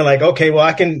 and you're like, okay, well,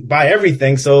 I can buy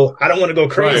everything, so I don't want to go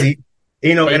crazy,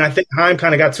 right. Right. And I think Heim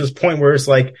kind of got to his point where it's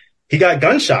like he got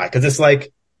gun shy, because it's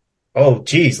like, oh,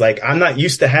 geez, like, I'm not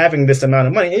used to having this amount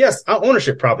of money. And yes, our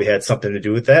ownership probably had something to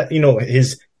do with that.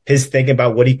 His thinking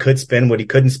about what he could spend, what he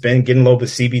couldn't spend, getting low with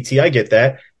CBT. I get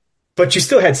that. But you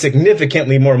still had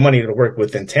significantly more money to work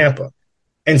with in Tampa.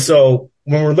 And so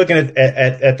when we're looking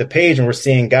at the page and we're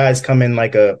seeing guys come in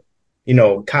like a,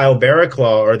 Kyle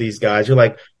Barraclough or these guys, you're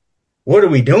like, what are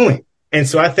we doing? And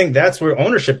so I think that's where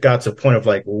ownership got to a point of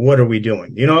like, what are we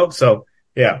doing? So,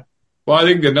 yeah. Well, I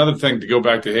think another thing to go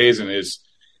back to Hazen is,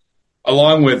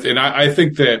 along with, and I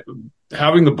think that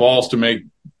having the balls to make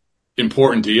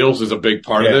important deals is a big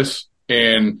part of this.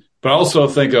 But I also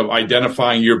think of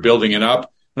identifying you're building it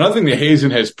up. Another thing that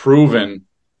Hazen has proven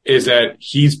is that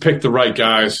he's picked the right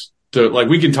guys to, like,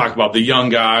 we can talk about the young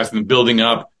guys and the building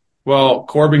up. Well,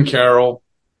 Corbin Carroll,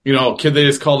 kid they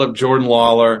just called up Jordan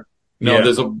Lawler.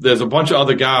 There's a bunch of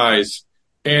other guys.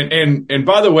 And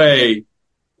by the way,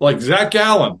 like Zach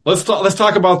Gallen, let's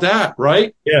talk about that,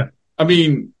 right? Yeah. I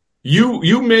mean,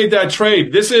 you made that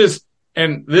trade.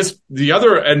 The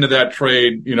other end of that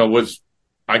trade, was,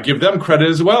 I give them credit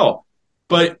as well.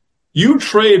 But you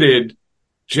traded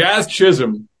Jazz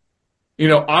Chisholm,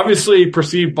 obviously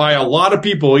perceived by a lot of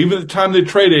people, even at the time they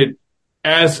traded,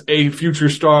 as a future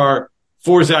star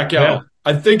for Zach Gallen. Yeah.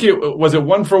 I think it was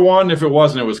 1-for-1. If it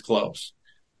wasn't, it was close.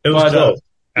 It was close.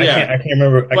 I can't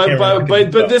remember.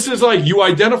 But this is like, you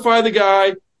identify the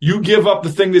guy, you give up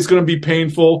the thing that's going to be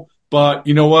painful, but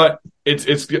you know what?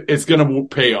 It's going to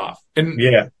pay off. And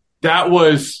that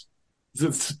was,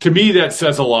 to me, that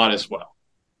says a lot as well.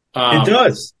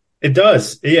 It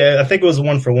does. Yeah, I think it was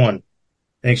 1-for-1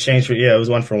 in exchange for, it was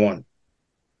 1-for-1.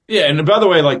 Yeah, and by the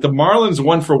way, like the Marlins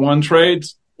 1-for-1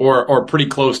 trades, or pretty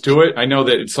close to it. I know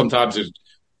that sometimes there's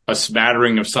a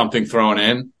smattering of something thrown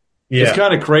in. Yeah. It's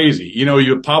kind of crazy. You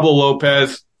have Pablo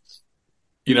Lopez,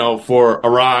 for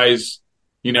Arise.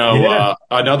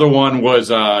 Another one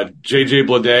was JJ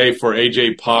Bleday for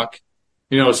AJ Puck.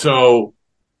 So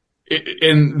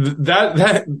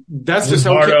that's just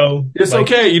okay. It's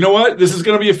okay. You know what? This is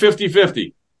going to be a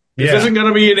 50-50. This isn't going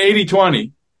to be an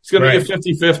 80-20. It's going to be a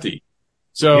 50-50.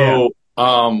 So,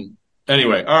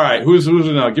 anyway, all right. Who's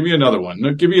another? Give me another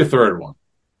one. Give me a third one.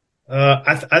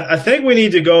 I think we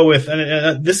need to go with,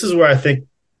 and this is where I think,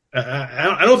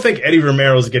 I don't think Eddie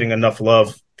Romero is getting enough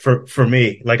love for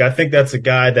me. Like, I think that's a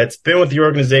guy that's been with the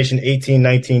organization 18,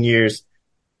 19 years.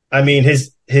 I mean,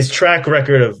 his track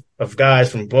record of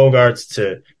guys from Bogarts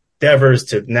to Devers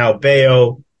to now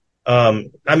Bayo.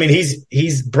 I mean,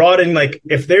 he's brought in, like,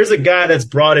 if there's a guy that's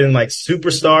brought in like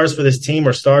superstars for this team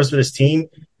or stars for this team,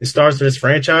 stars for this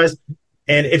franchise.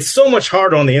 And it's so much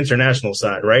harder on the international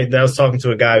side, right? I was talking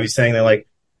to a guy who's saying that, like,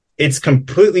 it's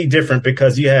completely different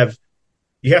because you have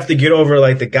to get over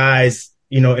like the guys,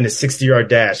 in a 60-yard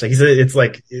dash. Like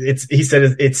he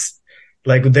said, it's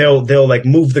like they'll like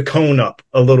move the cone up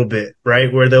a little bit,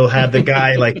 right? Where they'll have the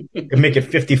guy like make it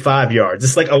 55 yards.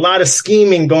 It's like a lot of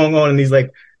scheming going on in these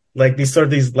like like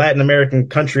these Latin American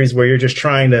countries where you're just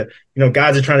trying to,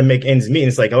 guys are trying to make ends meet. And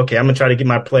it's like, okay, I'm going to try to get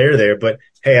my player there, but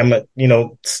hey, I'm going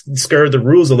to, skirt the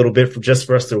rules a little bit just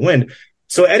for us to win.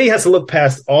 So Eddie has to look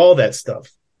past all that stuff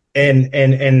and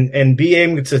be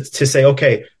able to say,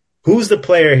 okay, who's the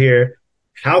player here?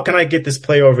 How can I get this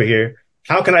player over here?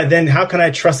 How can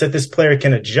I trust that this player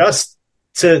can adjust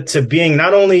to being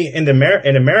not only in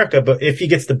America, but if he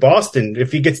gets to Boston,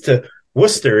 if he gets to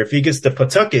Worcester, if he gets to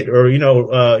Pawtucket or,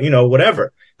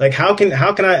 whatever, like how do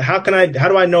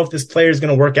I know if this player is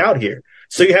going to work out here?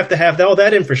 So you have to have all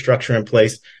that infrastructure in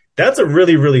place. That's a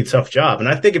really, really tough job. And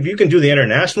I think if you can do the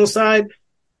international side,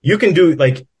 you can do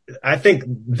I think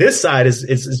this side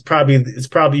is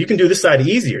probably you can do this side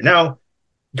easier. Now,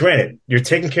 granted, you're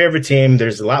taking care of your team.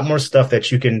 There's a lot more stuff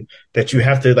that you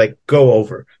have to go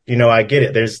over. I get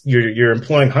it. You're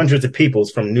employing hundreds of people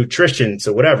from nutrition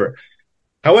to whatever.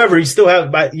 However, you still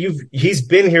have, he's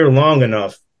been here long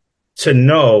enough to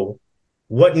know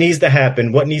what needs to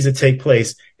happen, what needs to take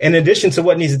place. In addition to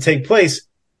what needs to take place,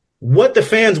 what the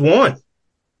fans want,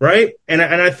 right? And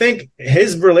I think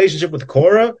his relationship with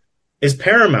Cora is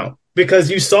paramount because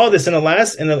you saw this in the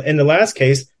last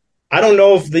case. I don't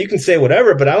know if you can say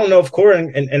whatever, but I don't know if Cora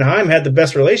and Chaim had the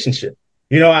best relationship.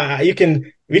 We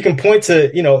can point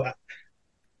to,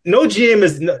 no GM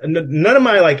is none of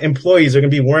my employees are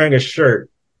going to be wearing a shirt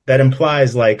that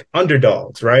implies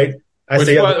underdogs, right? Which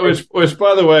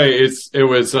by the way, it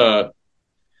was.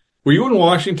 Were you in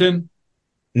Washington?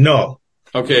 No.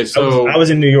 Okay, so I was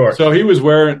in New York. So he was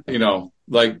wearing,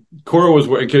 Cora was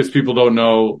wearing. In case people don't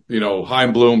know,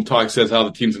 Chaim Bloom says how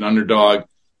the team's an underdog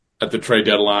at the trade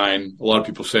deadline. A lot of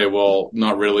people say, well,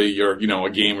 not really. You're,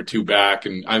 a game or two back,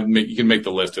 and you can make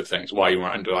the list of things why you were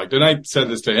underdog. And I said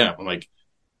this to him. I'm like,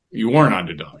 you weren't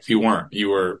underdogs. You weren't.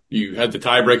 You had the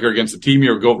tiebreaker against the team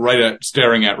you were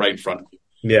staring at right in front of you.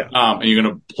 Yeah. And you're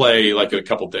going to play in a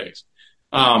couple days.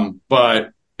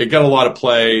 But it got a lot of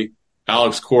play.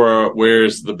 Alex Cora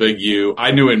wears the big U.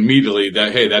 I knew immediately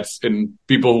that, hey, and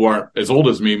people who aren't as old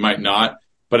as me might not,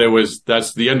 but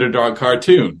that's the underdog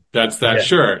cartoon. That's that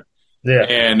shirt. Yeah.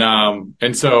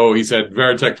 And so he said,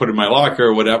 Veritek put it in my locker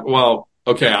or whatever. Well,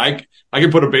 okay, I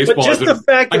can put a baseball. But just the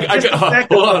fact that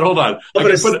hold on.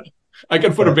 I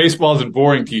can put a baseball as a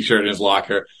boring T-shirt in his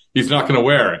locker. He's not going to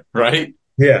wear it, right?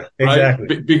 Yeah,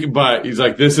 exactly. Right? But he's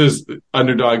like, this is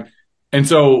underdog. And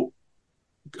so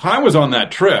Chaim was on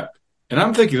that trip. And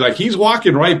I'm thinking, he's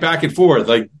walking right back and forth.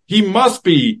 He must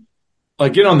be,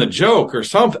 in on the joke or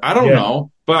something. I don't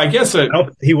know. But I guess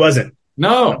he wasn't.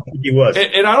 No. He was.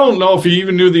 And I don't know if he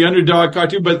even knew the underdog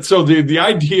cartoon. But so the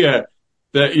idea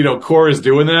that, Cora is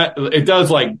doing that, it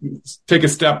does, take a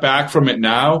step back from it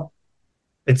now.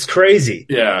 It's crazy.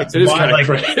 Yeah, it is kind of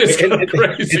crazy. It's kind of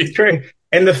crazy. It's crazy.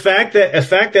 And the fact that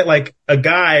a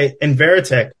guy in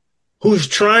Veritek who's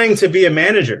trying to be a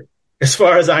manager, as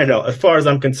far as I know, as far as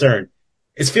I'm concerned,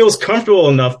 feels comfortable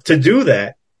enough to do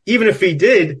that, even if he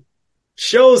did,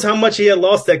 shows how much he had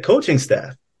lost that coaching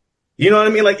staff. You know what I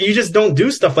mean? You just don't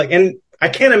do stuff and I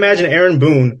can't imagine Aaron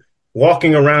Boone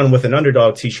walking around with an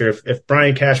underdog T-shirt if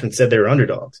Brian Cashman said they were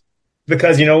underdogs.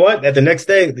 Because you know what? At the next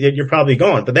day, you're probably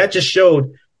gone. But that just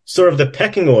showed sort of the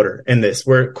pecking order in this,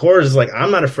 where Cora is I'm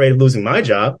not afraid of losing my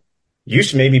job. You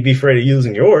should maybe be afraid of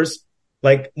losing yours.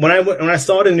 When I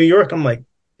saw it in New York, I'm like,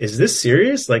 is this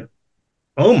serious?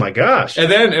 Oh my gosh. And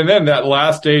then that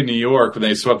last day in New York when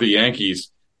they swept the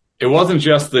Yankees, it wasn't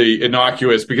just the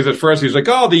innocuous, because at first he was like,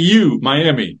 oh, the U,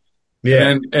 Miami.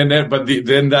 Yeah.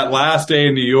 Then that last day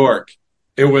in New York,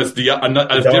 it was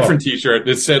a different T-shirt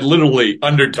that said literally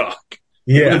underdog.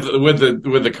 Yeah. With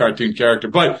the cartoon character.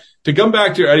 But to come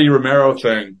back to Eddie Romero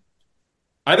thing,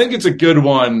 I think it's a good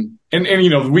one.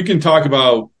 And we can talk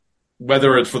about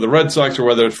whether it's for the Red Sox or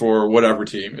whether it's for whatever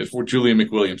team, it's for Julian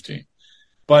McWilliams' team.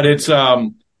 But it's, I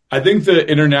think the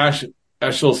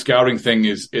international scouting thing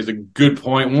is a good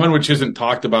point, one which isn't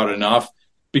talked about enough,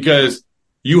 because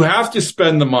you have to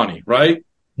spend the money, right?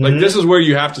 Mm-hmm. This is where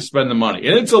you have to spend the money.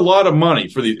 And it's a lot of money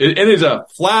for it is a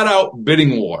flat out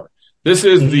bidding war. This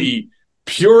is the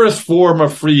purest form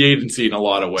of free agency in a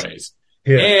lot of ways.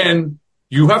 Yeah. And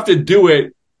you have to do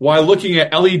it while looking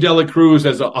at Ellie De La Cruz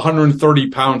as a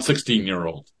 130-pound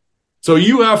 16-year-old. So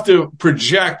you have to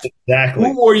project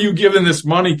who are you giving this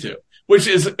money to, which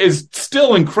is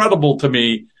still incredible to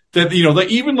me that,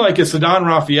 even a Ceddanne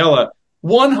Rafaela,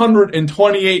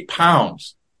 128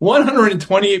 pounds,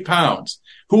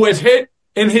 who has hit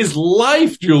in his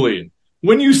life, Julian,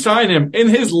 when you sign him, in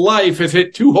his life, has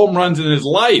hit 2 home runs in his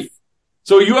life.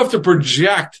 So you have to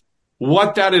project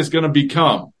what that is going to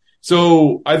become.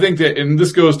 So I think that, and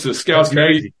this goes to scouts.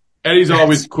 Eddie's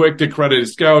always quick to credit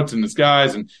his scouts and his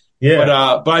guys. And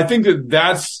But I think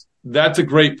that's a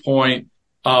great point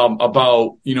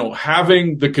about,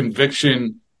 having the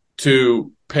conviction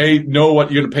to know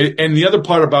what you're going to pay. And the other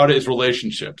part about it is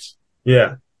relationships.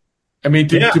 Yeah. I mean,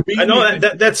 to be, I know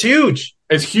that's huge.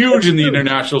 It's huge in the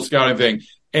international scouting thing.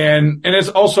 And it's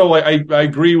also like, I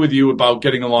agree with you about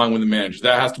getting along with the manager.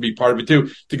 That has to be part of it too.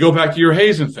 To go back to your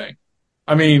Hazen thing.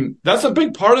 I mean, that's a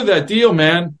big part of that deal,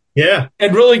 man. Yeah.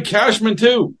 And really Cashman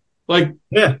too. Like,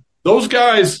 those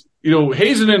guys,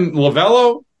 Hazen and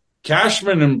Lavello,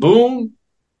 Cashman and Boone,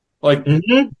 like,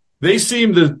 they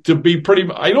seem to be pretty,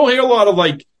 I don't hear a lot of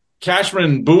like Cashman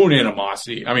and Boone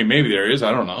animosity. I mean, maybe there is,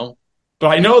 I don't know. But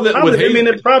I know that with Hazen,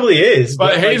 it probably is.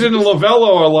 But Hazen and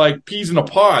Lavello are like peas in a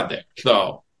pod there,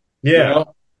 though. Yeah.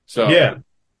 So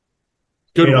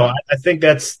good. I think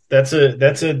that's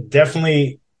a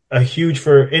definitely a huge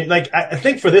I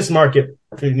think for this market,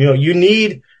 you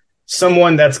need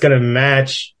someone that's going to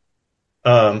match.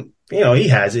 He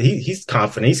has it. He's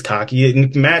confident. He's cocky.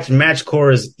 And match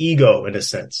Cora's ego in a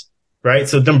sense, right?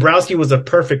 So Dombrowski was a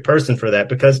perfect person for that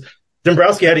because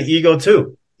Dombrowski had an ego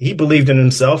too. He believed in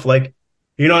himself, like.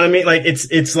 You know what I mean? Like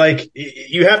it's like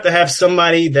you have to have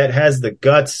somebody that has the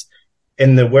guts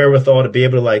and the wherewithal to be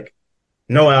able to like,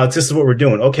 no, Alex, this is what we're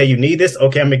doing. Okay, you need this.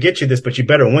 Okay, I'm gonna get you this, but you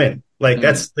better win. Like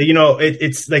that's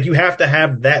it's like you have to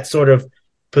have that sort of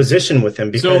position with him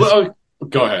because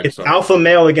go ahead. It's alpha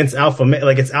male against alpha male,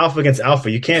 like it's alpha against alpha.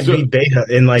 You can't be beta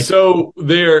in like so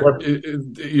there.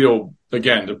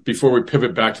 Again, before we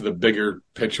pivot back to the bigger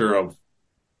picture of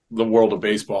the world of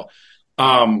baseball.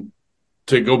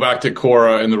 To go back to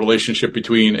Cora and the relationship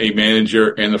between a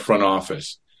manager and the front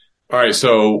office. All right,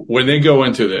 so when they go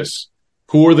into this,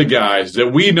 who are the guys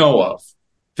that we know of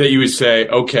that you would say,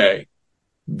 okay,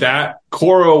 that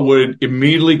Cora would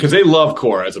immediately, because they love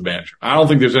Cora as a manager. I don't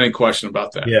think there's any question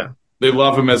about that. Yeah. They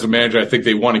love him as a manager. I think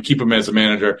they want to keep him as a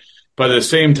manager. But at the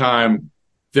same time,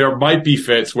 there might be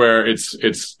fits where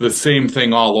it's the same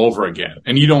thing all over again,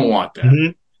 and you don't want that.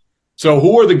 Mm-hmm. So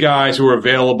who are the guys who are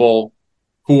available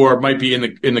who might be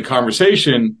in the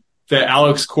conversation that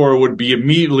Alex Cora would be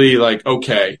immediately like,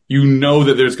 okay,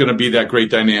 that there's going to be that great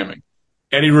dynamic.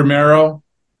 Eddie Romero.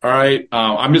 All right.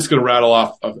 I'm just going to rattle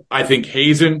off. I think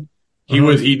Hazen.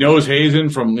 He knows Hazen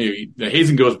from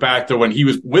Hazen goes back to when he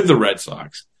was with the Red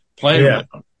Sox playing with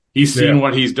them. He's seen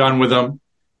what he's done with them.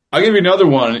 I'll give you another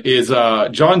one is,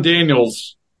 John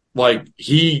Daniels. Like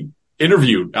he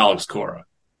interviewed Alex Cora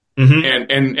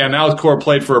and Alex Cora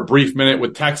played for a brief minute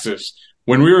with Texas.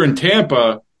 When we were in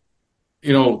Tampa,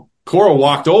 Cora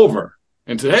walked over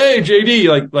and said, "Hey,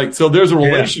 JD," like so. There's a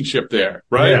relationship there,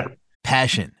 right? Yeah.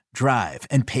 Passion, drive,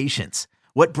 and patience.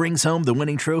 What brings home the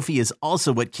winning trophy is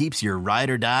also what keeps your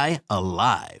ride or die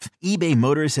alive. eBay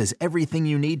Motors has everything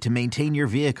you need to maintain your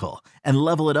vehicle and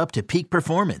level it up to peak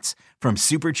performance, from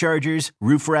superchargers,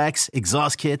 roof racks,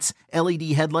 exhaust kits, LED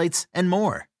headlights, and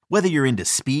more. Whether you're into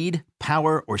speed,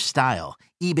 power, or style,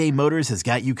 eBay Motors has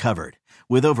got you covered.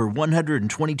 With over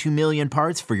 122 million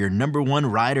parts for your number one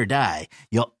ride or die,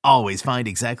 you'll always find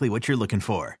exactly what you're looking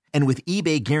for. And with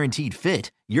eBay Guaranteed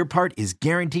Fit, your part is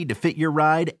guaranteed to fit your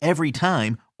ride every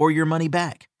time or your money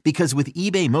back. Because with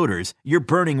eBay Motors, you're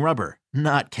burning rubber,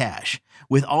 not cash.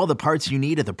 With all the parts you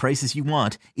need at the prices you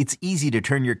want, it's easy to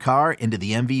turn your car into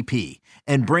the MVP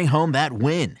and bring home that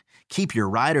win. Keep your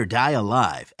ride or die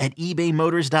alive at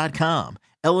ebaymotors.com.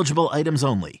 Eligible items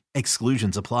only.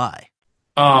 Exclusions apply.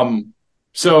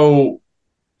 So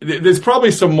there's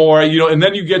probably some more, and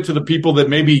then you get to the people that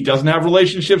maybe he doesn't have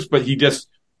relationships, but he just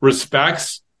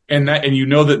respects, and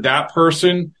that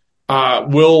person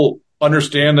will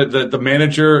understand that the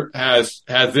manager has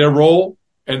their role,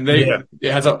 and the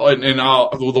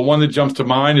one that jumps to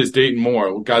mind is Dayton Moore,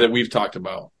 a guy that we've talked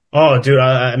about. Oh, dude,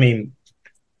 I mean,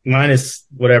 minus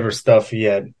whatever stuff he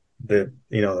had, the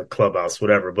clubhouse,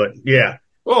 whatever, but yeah.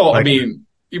 Well,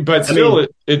 but still,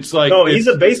 it's like he's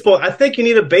a baseball. I think you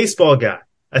need a baseball guy.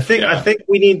 I think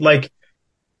we need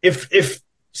if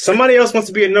somebody else wants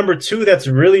to be a number two that's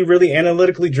really, really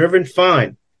analytically driven,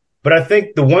 fine. But I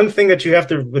think the one thing that you have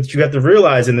to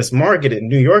realize in this market in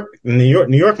New York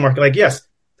market, yes,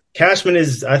 Cashman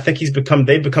is. I think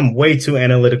they've become way too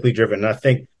analytically driven. And I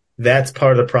think that's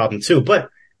part of the problem too. But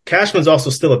Cashman's also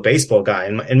still a baseball guy,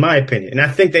 in my opinion. And I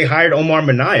think they hired Omar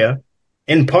Minaya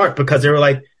in part because they were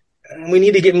like, we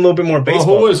need to get him a little bit more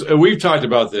baseball. We've talked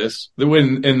about this.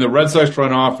 When in the Red Sox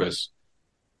front office,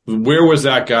 where was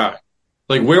that guy?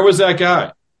 Like, where was that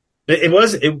guy? There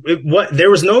was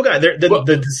no guy.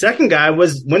 The second guy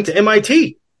went to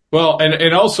MIT. Well,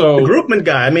 and also the Groupman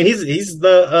guy. I mean, he's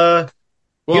the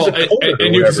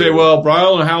and you can say, well,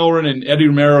 Brian Halloran and Eddie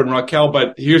Romero and Raquel,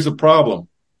 but here's the problem.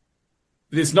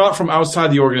 it's not from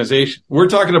outside the organization. We're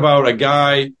talking about a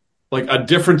guy, like a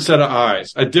different set of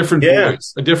eyes, a different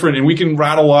voice, and we can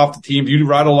rattle off the teams. You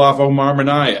rattle off Omar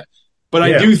Minaya. But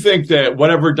I do think that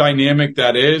whatever dynamic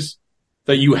that is,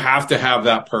 that you have to have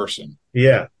that person.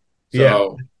 Yeah. So. Yeah.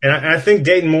 And I think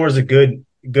Dayton Moore is a good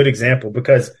example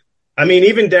because, I mean,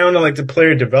 even down to like the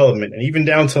player development and even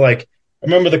down to like, I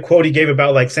remember the quote he gave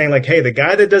about like saying like, hey, the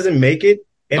guy that doesn't make it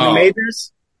in the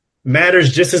majors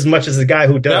matters just as much as the guy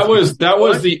who does. That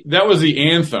was the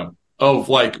anthem of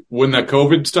like when the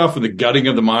COVID stuff and the gutting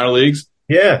of the minor leagues.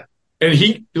 Yeah.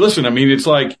 And listen, I mean, it's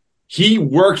like he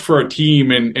worked for a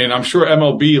team and I'm sure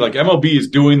MLB is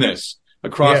doing this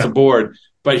across the board,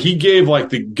 but he gave like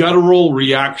the guttural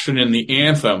reaction in the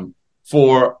anthem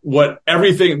for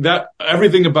everything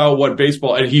about what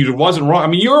baseball, and he wasn't wrong. I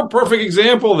mean, you're a perfect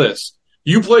example of this.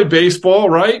 You played baseball,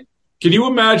 right? Can you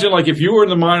imagine, like, if you were in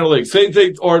the minor league,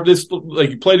 like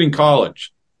you played in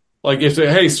college, like if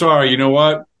they, hey, sorry, you know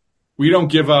what? We're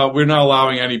not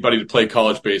allowing anybody to play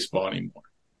college baseball anymore.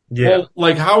 Yeah. Well,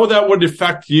 like how that would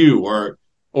affect you or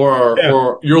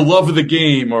your love of the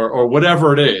game or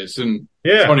whatever it is. And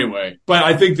so anyway, but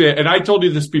I think that, and I told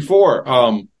you this before,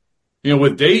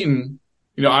 with Dayton,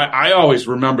 I always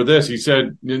remember this. He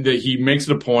said that he makes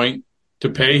it a point to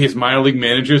pay his minor league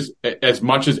managers as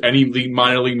much as any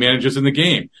minor league managers in the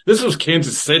game. This was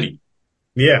Kansas City.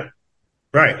 Yeah.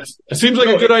 Right. It seems like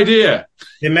a good idea.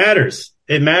 It matters.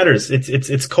 It matters.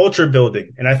 It's culture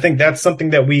building. And I think that's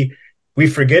something that we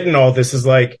forget in all this is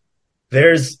like,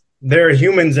 there are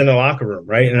humans in the locker room,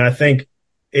 right? And I think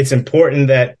it's important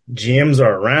that GMs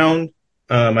are around.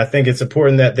 I think it's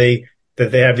important that they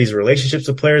have these relationships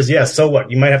with players. Yeah. So what?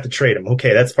 You might have to trade them.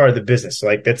 Okay. That's part of the business.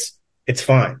 Like it's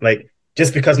fine. Like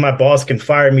just because my boss can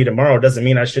fire me tomorrow doesn't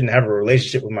mean I shouldn't have a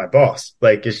relationship with my boss.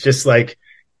 Like, it's just like,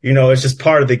 it's just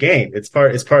part of the game. It's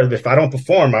part of, if I don't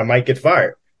perform, I might get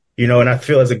fired, and I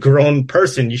feel as a grown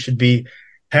person, you should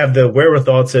have the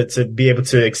wherewithal to be able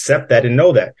to accept that and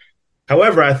know that.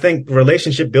 However, I think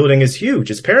relationship building is huge.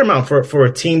 It's paramount for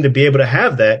a team to be able to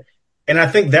have that. And I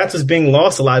think that's what's being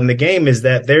lost a lot in the game is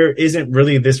that there isn't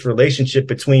really this relationship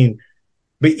between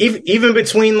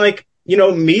like,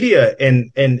 media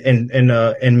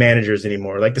and managers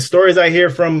anymore. Like the stories I hear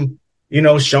from,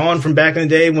 Sean from back in the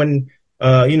day when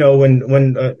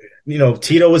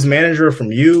Tito was manager from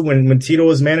when Tito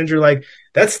was manager, like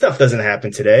that stuff doesn't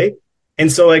happen today.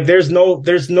 And so like, if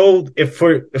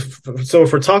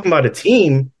we're talking about a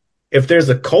team, if there's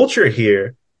a culture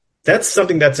here, that's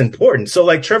something that's important. So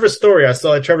like Trevor Story, I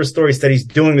saw that Trevor Story said he's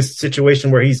doing this situation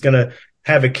where he's going to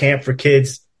have a camp for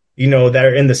kids, that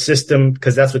are in the system,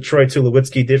 because that's what Troy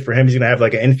Tulowitzki did for him. He's going to have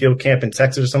like an infield camp in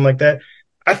Texas or something like that.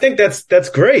 I think that's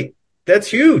great. That's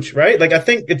huge, right? Like I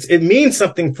think it means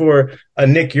something for a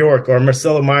Nick York or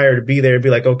Marcelo Meyer to be there and be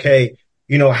like, okay,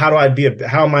 how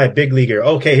am I a big leaguer?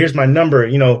 Okay, here's my number,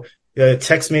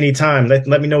 text me anytime. Let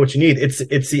me know what you need. It's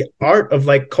the art of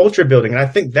like culture building. And I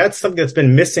think that's something that's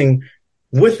been missing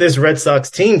with this Red Sox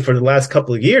team for the last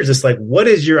couple of years. It's like, what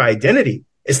is your identity?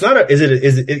 It's not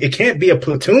it can't be a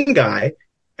platoon guy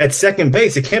at second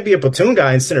base. It can't be a platoon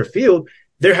guy in center field.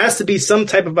 There has to be some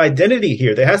type of identity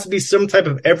here. There has to be some type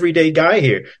of everyday guy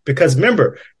here, because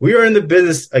remember, we are in the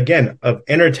business again of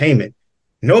entertainment.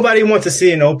 Nobody wants to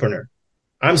see an opener.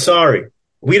 I'm sorry.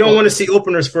 We don't want to see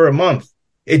openers for a month.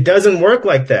 It doesn't work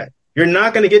like that. You're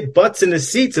not going to get butts in the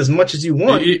seats as much as you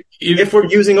want if we're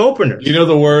using openers.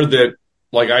 The word that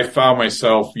like I found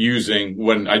myself using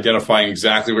when identifying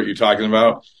exactly what you're talking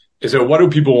about is that what do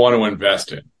people want to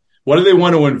invest in? What do they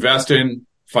want to invest in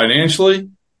financially?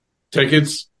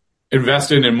 Tickets,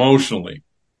 invest in emotionally,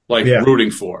 like rooting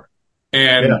for.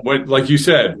 And when, like you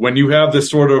said, when you have this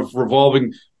sort of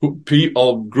revolving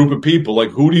group of people,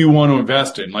 like who do you want to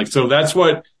invest in? Like, so that's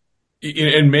what,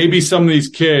 and maybe some of these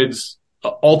kids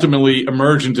ultimately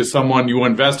emerge into someone you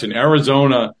invest in.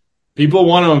 Arizona, people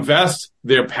want to invest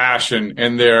their passion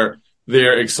and their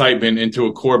excitement into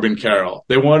a Corbin Carroll.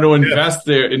 They want to invest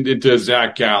into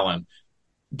Zach Gallen.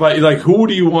 But like, who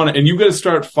do you want to, and you got to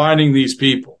start finding these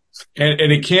people.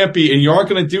 And it can't be, and you aren't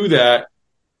going to do that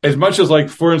as much as, like,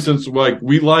 for instance, like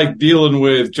we like dealing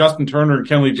with Justin Turner and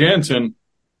Kenley Jansen.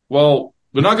 Well,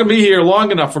 they're not going to be here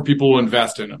long enough for people to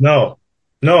invest in them. No,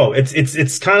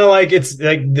 it's kind of like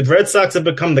the Red Sox have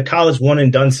become the college one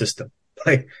and done system.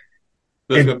 Like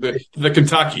the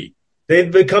Kentucky.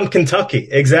 They've become Kentucky,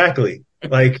 exactly.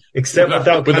 Like except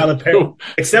without Kyler Perry,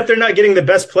 except they're not getting the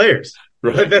best players.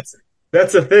 Right. Like,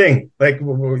 that's the thing. Like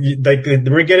we're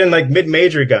getting like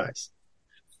mid-major guys.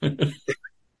 They're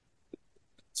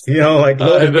getting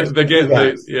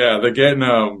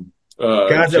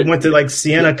guys that went to like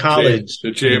Siena College.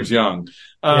 James Young.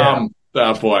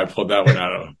 Oh, boy, I pulled that one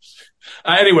out of him.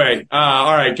 Anyway,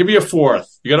 all right, give me a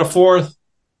fourth. You got a fourth?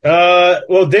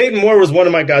 Well, Dayton Moore was one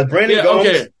of my guys. Brandon Gomes.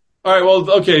 Okay. All right, well,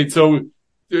 okay, so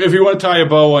if you want to tie a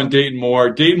bow on Dayton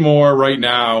Moore right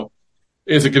now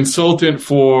is a consultant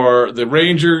for the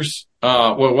Rangers.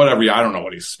 Well, whatever. I don't know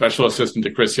what he's special assistant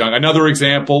to Chris Young. Another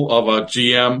example of a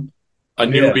GM, a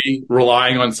newbie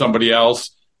relying on somebody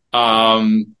else.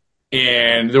 And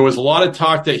there was a lot of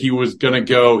talk that he was going to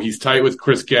go. He's tight with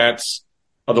Chris Getz,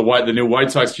 the new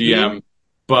White Sox GM,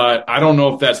 but I don't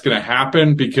know if that's going to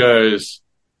happen because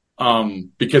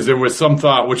there was some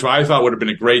thought, which I thought would have been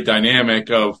a great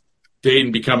dynamic of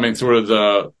Dayton becoming sort of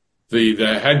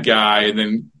the head guy, and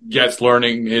then Getz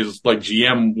learning his like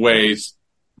GM ways,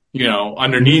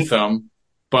 underneath him.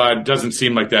 But it doesn't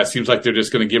seem like that. It seems like they're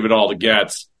just going to give it all to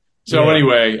Getz. So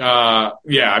anyway,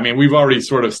 I mean, we've already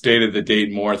sort of stated the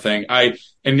Dayton Moore thing.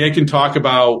 And they can talk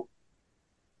about,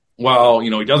 well,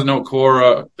 he doesn't know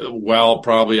Cora well,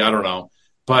 probably, I don't know.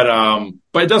 But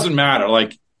it doesn't matter.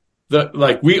 Like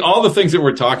all the things that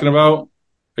we're talking about.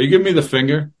 Are you giving me the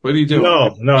finger? What are you doing?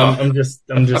 No, I'm just,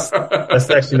 that's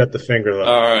actually not the finger though.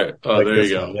 All right. Oh, like there you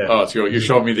go. One, yeah. Oh, so you're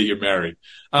showing me that you're married.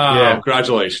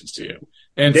 Congratulations to you.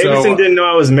 And Davidson didn't know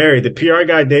I was married. The PR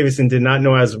guy, Davidson, did not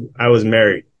know I was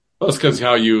married. Well, it's because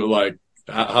how you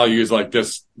use like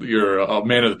this, you're a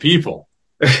man of the people.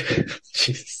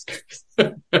 Jesus Christ.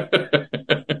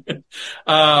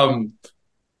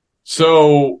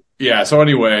 So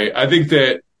anyway, I think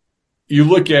that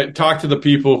you talk to the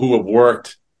people who have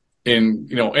worked in,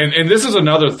 and this is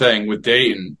another thing with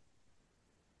Dayton,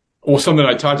 or something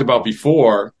I talked about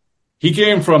before. He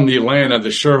came from the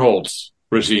Scherholz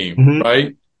regime,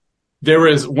 right? There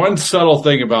is one subtle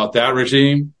thing about that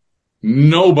regime.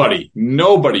 Nobody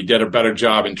did a better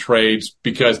job in trades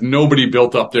because nobody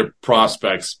built up their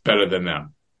prospects better than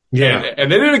them. Yeah.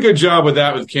 And they did a good job with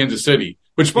that with Kansas City,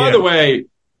 which by the way,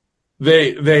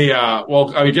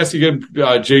 I guess you get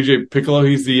JJ Piccolo.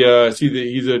 He's he's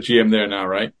a GM there now,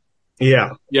 right?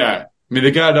 Yeah. Yeah. I mean,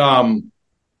 they got,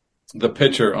 the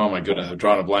pitcher. Oh my goodness. I've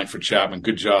drawn a blank for Chapman.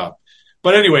 Good job.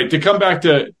 But anyway, to come back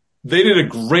to, they did a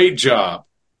great job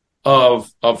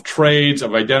of trades,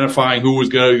 of identifying who was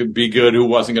going to be good, who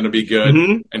wasn't going to be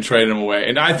good, and trading them away.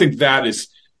 And I think that is,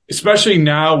 especially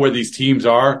now where these teams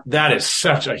are, that is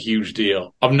such a huge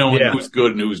deal of knowing who's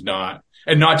good and who's not,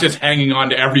 and not just hanging on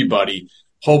to everybody,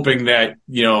 hoping that,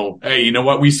 hey, you know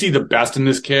what? We see the best in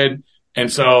this kid. And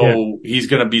so he's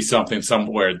going to be something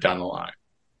somewhere down the line.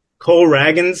 Cole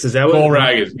Ragans, is that what? Cole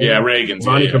Ragans. Yeah, Ragans.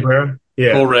 Ronnie Cabrera.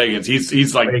 Yeah. Cole Ragans.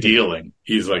 He's like Ragans. Dealing.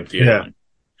 He's like dealing. Yeah.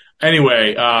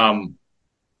 Anyway, so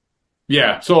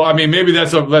I mean, maybe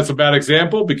that's a bad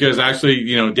example because actually,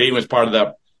 Dayton was part of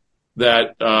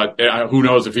that, who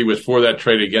knows if he was for that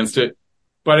trade against it.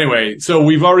 But anyway, so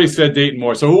we've already said Dayton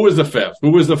Moore. So who was the fifth?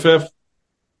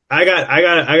 I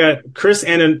got Chris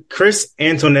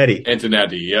Antonetti.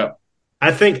 Antonetti, yeah.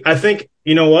 I think,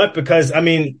 you know what? Because I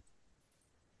mean,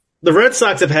 the Red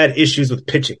Sox have had issues with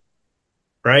pitching,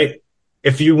 right?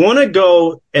 If you want to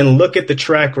go and look at the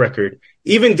track record,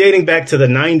 even dating back to the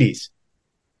 90s,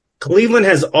 Cleveland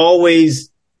has always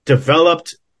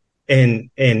developed in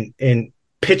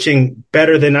pitching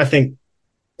better than I think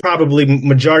probably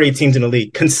majority of teams in the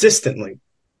league consistently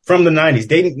from the 90s.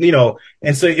 They,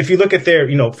 and so if you look at their,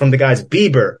 from the guys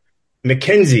Bieber,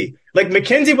 McKenzie, like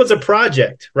McKenzie was a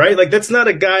project, right? Like that's not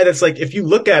a guy that's like, if you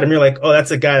look at him, you're like, oh,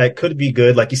 that's a guy that could be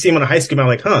good. Like you see him on a high school, I'm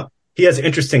like, he has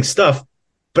interesting stuff.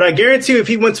 But I guarantee you, if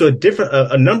he went to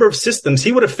a number of systems,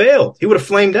 he would have failed. He would have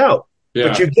flamed out. Yeah.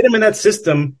 But you get him in that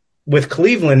system with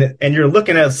Cleveland and you're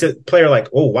looking at a player like,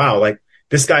 oh, wow, like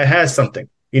this guy has something,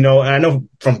 and I know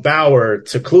from Bauer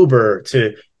to Kluber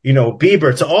to,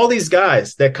 Bieber to all these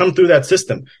guys that come through that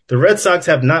system. The Red Sox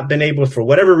have not been able, for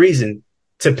whatever reason,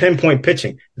 to pinpoint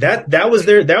pitching. That was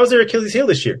their Achilles heel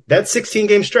this year. That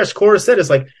 16-game stretch, Cora said, is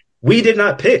like, we did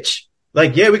not pitch.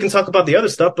 Like, yeah, we can talk about the other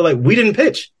stuff, but like, we didn't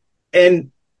pitch.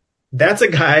 And that's a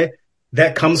guy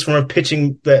that comes from a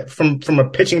pitching from a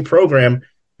pitching program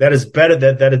that is better,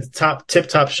 that is top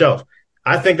shelf.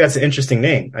 I think that's an interesting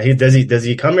name. Does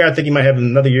he come here? I think he might have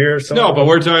another year or something. No, but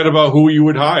we're talking about who you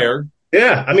would hire.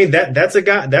 Yeah, I mean that's a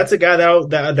guy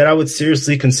that I would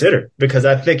seriously consider because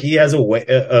I think he has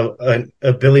an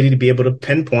ability to be able to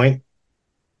pinpoint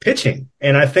pitching,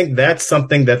 and I think that's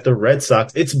something that the Red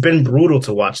Sox. It's been brutal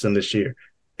to watch them this year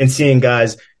and seeing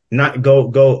guys not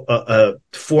go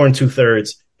 4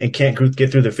 2/3 and can't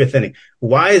get through the fifth inning.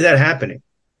 Why is that happening?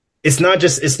 It's not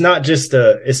just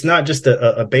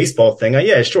a baseball thing.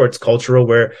 Yeah, sure, it's cultural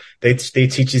where they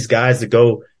teach these guys to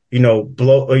go, go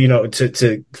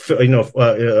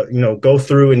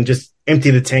through and just empty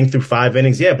the tank through 5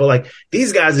 innings. Yeah, but like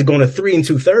these guys are going to 3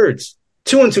 2/3,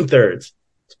 2 2/3,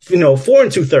 4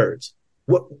 2/3.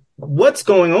 What's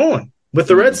going on with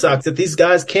the Red Sox that these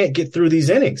guys can't get through these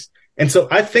innings? And so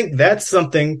I think that's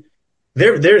something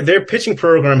their pitching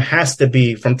program has to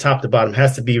be, from top to bottom,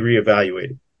 has to be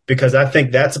reevaluated, because I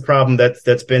think that's a problem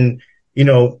that's been,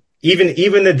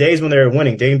 even the days when they were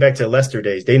winning, dating back to Lester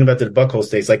days, dating back to the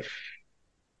Buchholz days. Like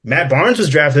Matt Barnes was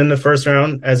drafted in the first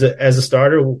round as a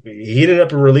starter. He ended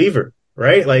up a reliever,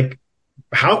 right? Like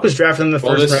Houck was drafted in the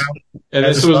first round. And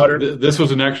this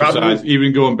was an exercise, Probably.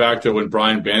 even going back to when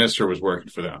Brian Bannister was working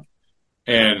for them.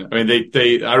 And I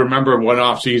mean, I remember one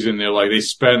off season, they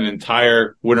spent an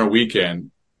entire winter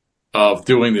weekend of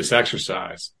doing this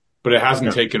exercise, but it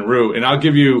hasn't taken root. And I'll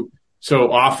give you,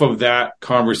 so off of that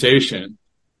conversation,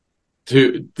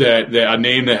 a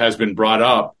name that has been brought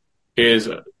up is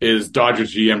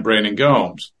Dodgers GM Brandon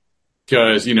Gomes.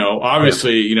 Because,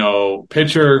 obviously,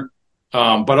 pitcher,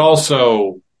 but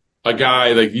also a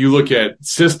guy, like you look at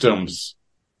systems.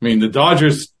 I mean, the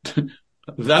Dodgers,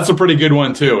 that's a pretty good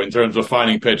one too, in terms of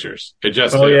finding pitchers. It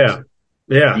just is.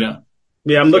 Yeah.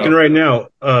 I'm looking right now,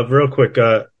 real quick.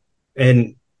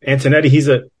 And Antonetti, he's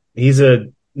a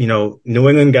New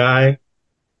England guy,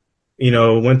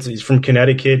 he's from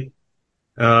Connecticut.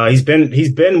 He's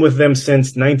been with them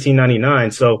since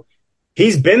 1999. So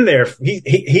he's been there.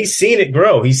 He's seen it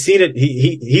grow. He's seen it.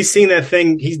 He's seen that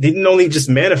thing. He didn't only just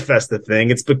manifest the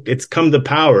thing. It's come to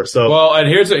power. So, well, and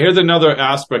here's another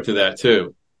aspect of that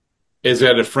too, is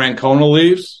that if Francona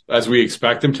leaves, as we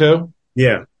expect him to,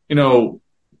 they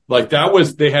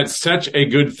had such a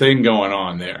good thing going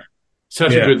on there.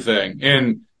 Such a good thing.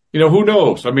 And, who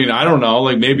knows? I mean, I don't know.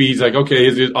 Like maybe he's like, okay,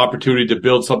 here's the opportunity to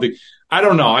build something. I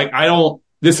don't know.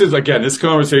 This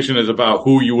conversation is about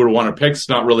who you would want to pick. It's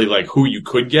not really like who you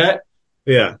could get.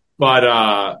 Yeah. But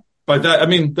that, I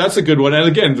mean, that's a good one. And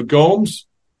again, the Gomes.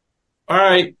 All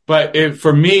right. But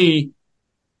for me,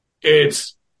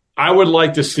 I would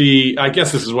like to see, I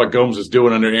guess this is what Gomes is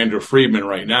doing under Andrew Friedman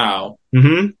right now.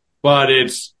 Mm-hmm. But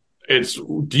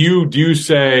do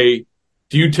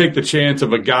you take the chance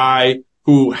of a guy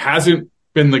who hasn't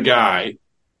been the guy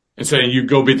and saying you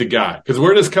go beat the guy? Because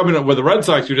we're just coming up with the Red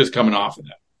Sox, you're just coming off of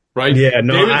that, right? Yeah,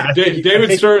 no.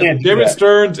 David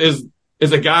Stearns is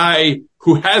a guy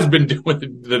who has been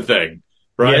doing the thing,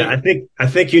 right? Yeah, I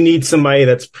think you need somebody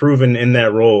that's proven in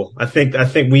that role. I think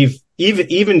we've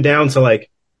even down to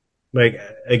like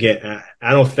again,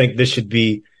 I don't think this should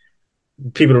be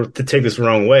people to take this the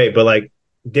wrong way, but like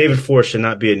David Force should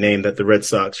not be a name that the Red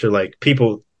Sox should, like,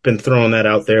 people been throwing that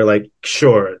out there. Like,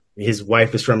 sure, his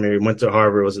wife is from here. He went to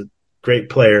Harvard, was a great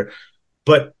player,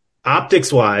 but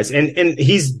optics wise, and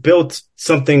he's built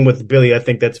something with Billy. I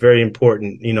think that's very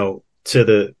important, to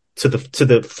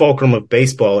the fulcrum of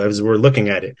baseball as we're looking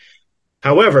at it.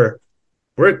 However,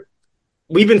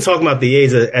 we've been talking about the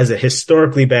A's as a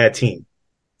historically bad team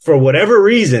for whatever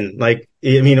reason. Like,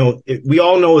 we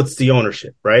all know it's the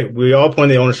ownership, right? We all point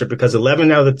to the ownership because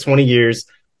 11 out of the 20 years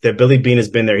that Billy Beane has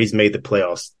been there, he's made the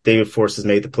playoffs. David Force has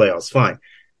made the playoffs. Fine.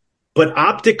 But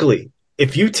optically,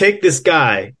 if you take this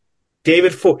guy,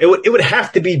 David Force, it would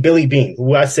have to be Billy Beane,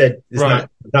 who I said is not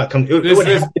coming.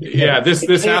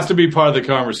 This has to be part of the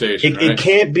conversation. It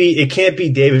can't be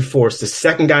David Force, the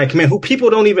second guy in command, who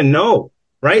people don't even know,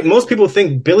 right? Most people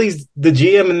think Billy's the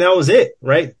GM and that was it,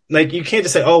 right? Like, you can't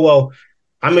just say, oh, well,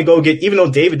 I'm going to go get, even though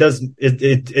David does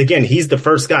it, again, he's the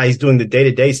first guy. He's doing the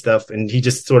day-to-day stuff, and he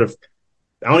just sort of,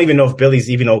 I don't even know if Billy's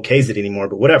even okays it anymore,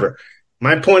 but whatever.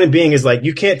 My point of being is, like,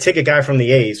 you can't take a guy from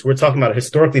the A's. We're talking about a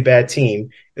historically bad team.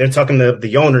 They're talking to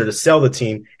the owner to sell the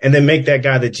team and then make that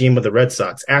guy the GM of the Red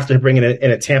Sox after bringing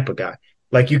in a Tampa guy.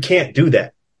 Like, you can't do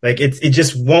that. Like, it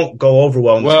just won't go over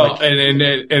well. Well, and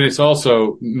it's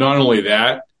also not only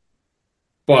that,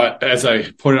 but as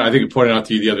I pointed out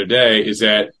to you the other day, is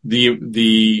that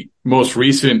the most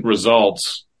recent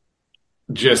results,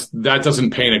 just that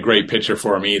doesn't paint a great picture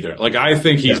for him either. Like, I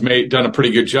think he's done a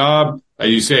pretty good job. As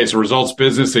you say, it's a results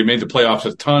business. They made the playoffs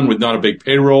a ton with not a big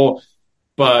payroll.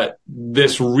 But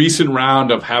this recent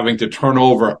round of having to turn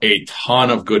over a ton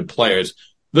of good players,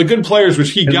 the good players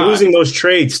which he got, losing those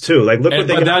trades too. Like, look what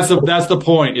they got. That's the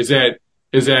point. Is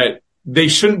that they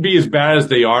shouldn't be as bad as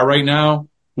they are right now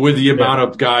with the amount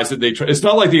of guys that they. It's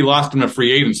not like they lost them to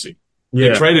free agency.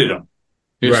 They traded them.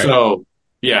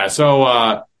 Right.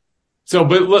 So,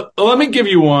 but let me give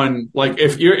you one. Like,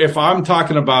 if I'm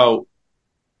talking about,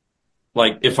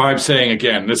 like, if I'm saying,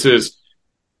 again, this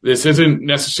isn't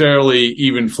necessarily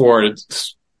even for a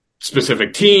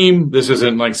specific team. This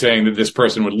isn't like saying that this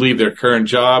person would leave their current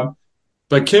job.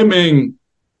 But Kim Ng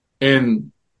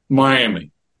in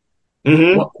Miami,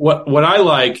 Mm-hmm. What I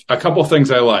like, a couple of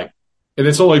things I like, and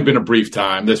it's only been a brief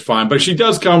time, that's fine, but she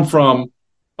does come from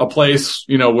a place,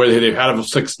 where they've had a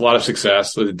lot of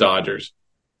success with the Dodgers.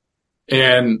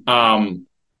 And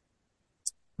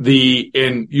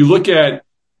you look at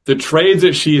the trades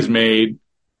that she has made,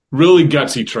 really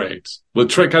gutsy trades. The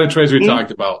kind of trades we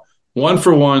talked about.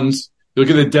 1-for-1s. You look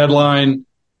at the deadline,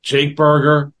 Jake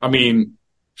Burger. I mean,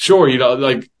 sure,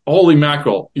 holy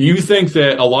mackerel. You think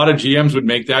that a lot of GMs would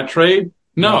make that trade?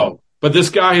 No. But this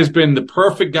guy has been the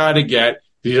perfect guy to get.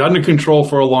 He's under control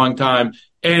for a long time.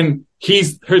 And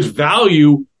his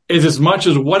value is as much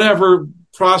as whatever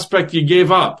prospect you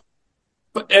gave up.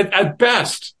 But at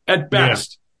best. Yeah.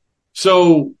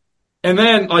 So, and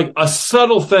then a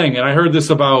subtle thing, and I heard this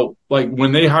about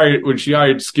when she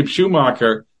hired Skip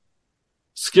Schumacher,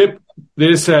 they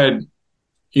just said,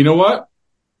 you know what?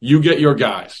 You get your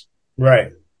guys.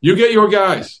 Right. You get your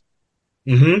guys.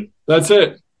 Mm-hmm. That's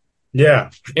it. Yeah.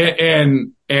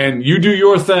 And you do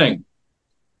your thing.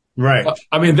 Right.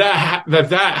 I mean, that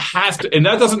has to, and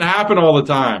that doesn't happen all the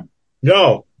time.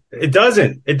 No, it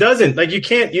doesn't. It doesn't. You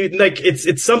can't,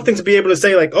 it's something to be able to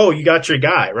say oh, you got your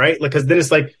guy, right? Because then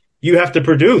it's you have to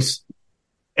produce.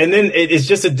 And then it's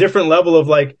just a different level of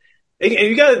and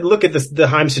you got to look at the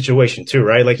Heim situation too,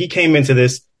 right? He came into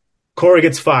this, Cora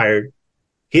gets fired.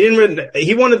 He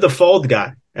wanted the Fold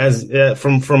guy as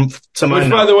from to my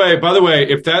by the way,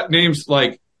 if that name's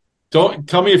don't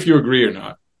tell me if you agree or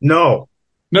not. No.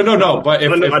 But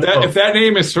if that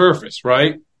name is surface,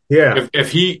 right? Yeah.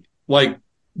 If he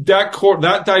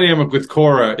that dynamic with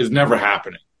Cora is never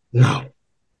happening. No.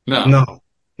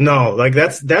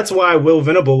 That's why Will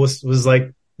Venable was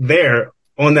there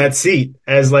on that seat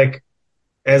as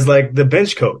the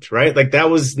bench coach, right? That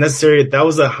was necessary. That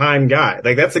was a Heim guy.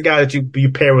 That's a guy that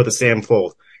you pair with a Sam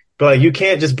Fold. But you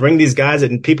can't just bring these guys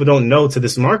that people don't know to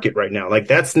this market right now.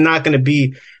 That's not going to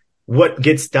be what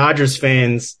gets Dodgers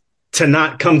fans to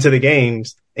not come to the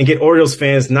games and get Orioles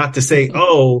fans not to say,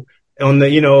 oh, on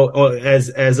the,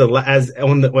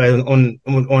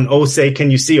 on Oh Say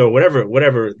Can You See, or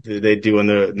whatever they do in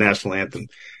the national anthem.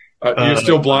 You're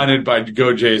still blinded by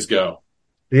Go Jays Go.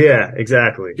 Yeah,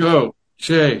 exactly. Go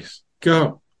Jays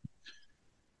Go.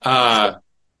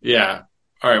 Yeah.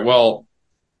 All right. Well,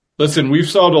 listen, we've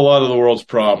solved a lot of the world's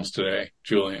problems today,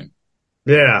 Julian.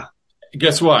 Yeah.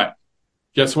 Guess what?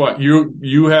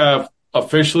 You have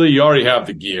officially, you already have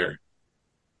the gear.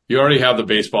 You already have the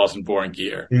Baseballs and Boring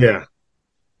gear. Yeah.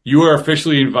 You are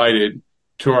officially invited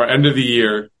to our end of the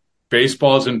year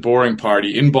Baseballs and Boring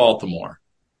party in Baltimore.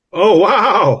 Oh,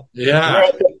 wow. Yeah.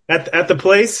 At the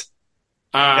place?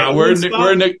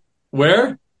 We're in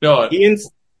where? No. Ian's?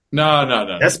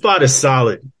 No. That spot is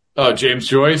solid. Oh, James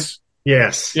Joyce?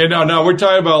 Yes. Yeah, no. We're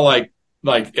talking about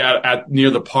at near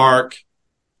the park.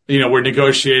 We're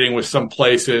negotiating with some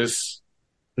places.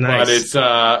 Nice. But it's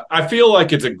I feel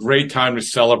like it's a great time to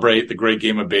celebrate the great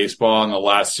game of baseball in the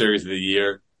last series of the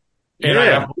year.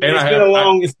 And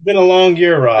it's been a long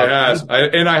year, Rob. It has.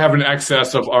 I have an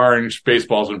excess of orange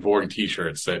Baseballs and Boring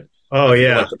T-shirts that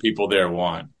the people there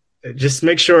want. Just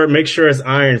make sure it's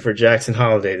iron for Jackson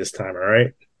Holiday this time, all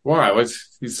right? Why?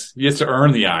 He has to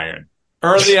earn the iron.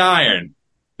 Earn the iron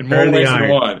in more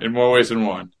ways than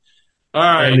one. All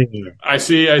right. I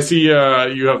see.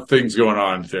 You have things going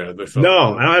on there.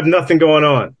 No, I don't have nothing going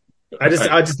on. I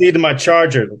just needed my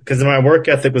charger because my work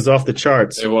ethic was off the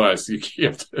charts. It was. You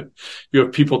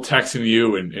have people texting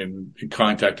you and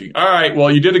contacting. All right. Well,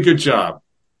 you did a good job.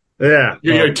 Yeah.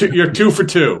 You're 2 for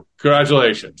 2.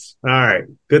 Congratulations. All right.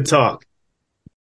 Good talk.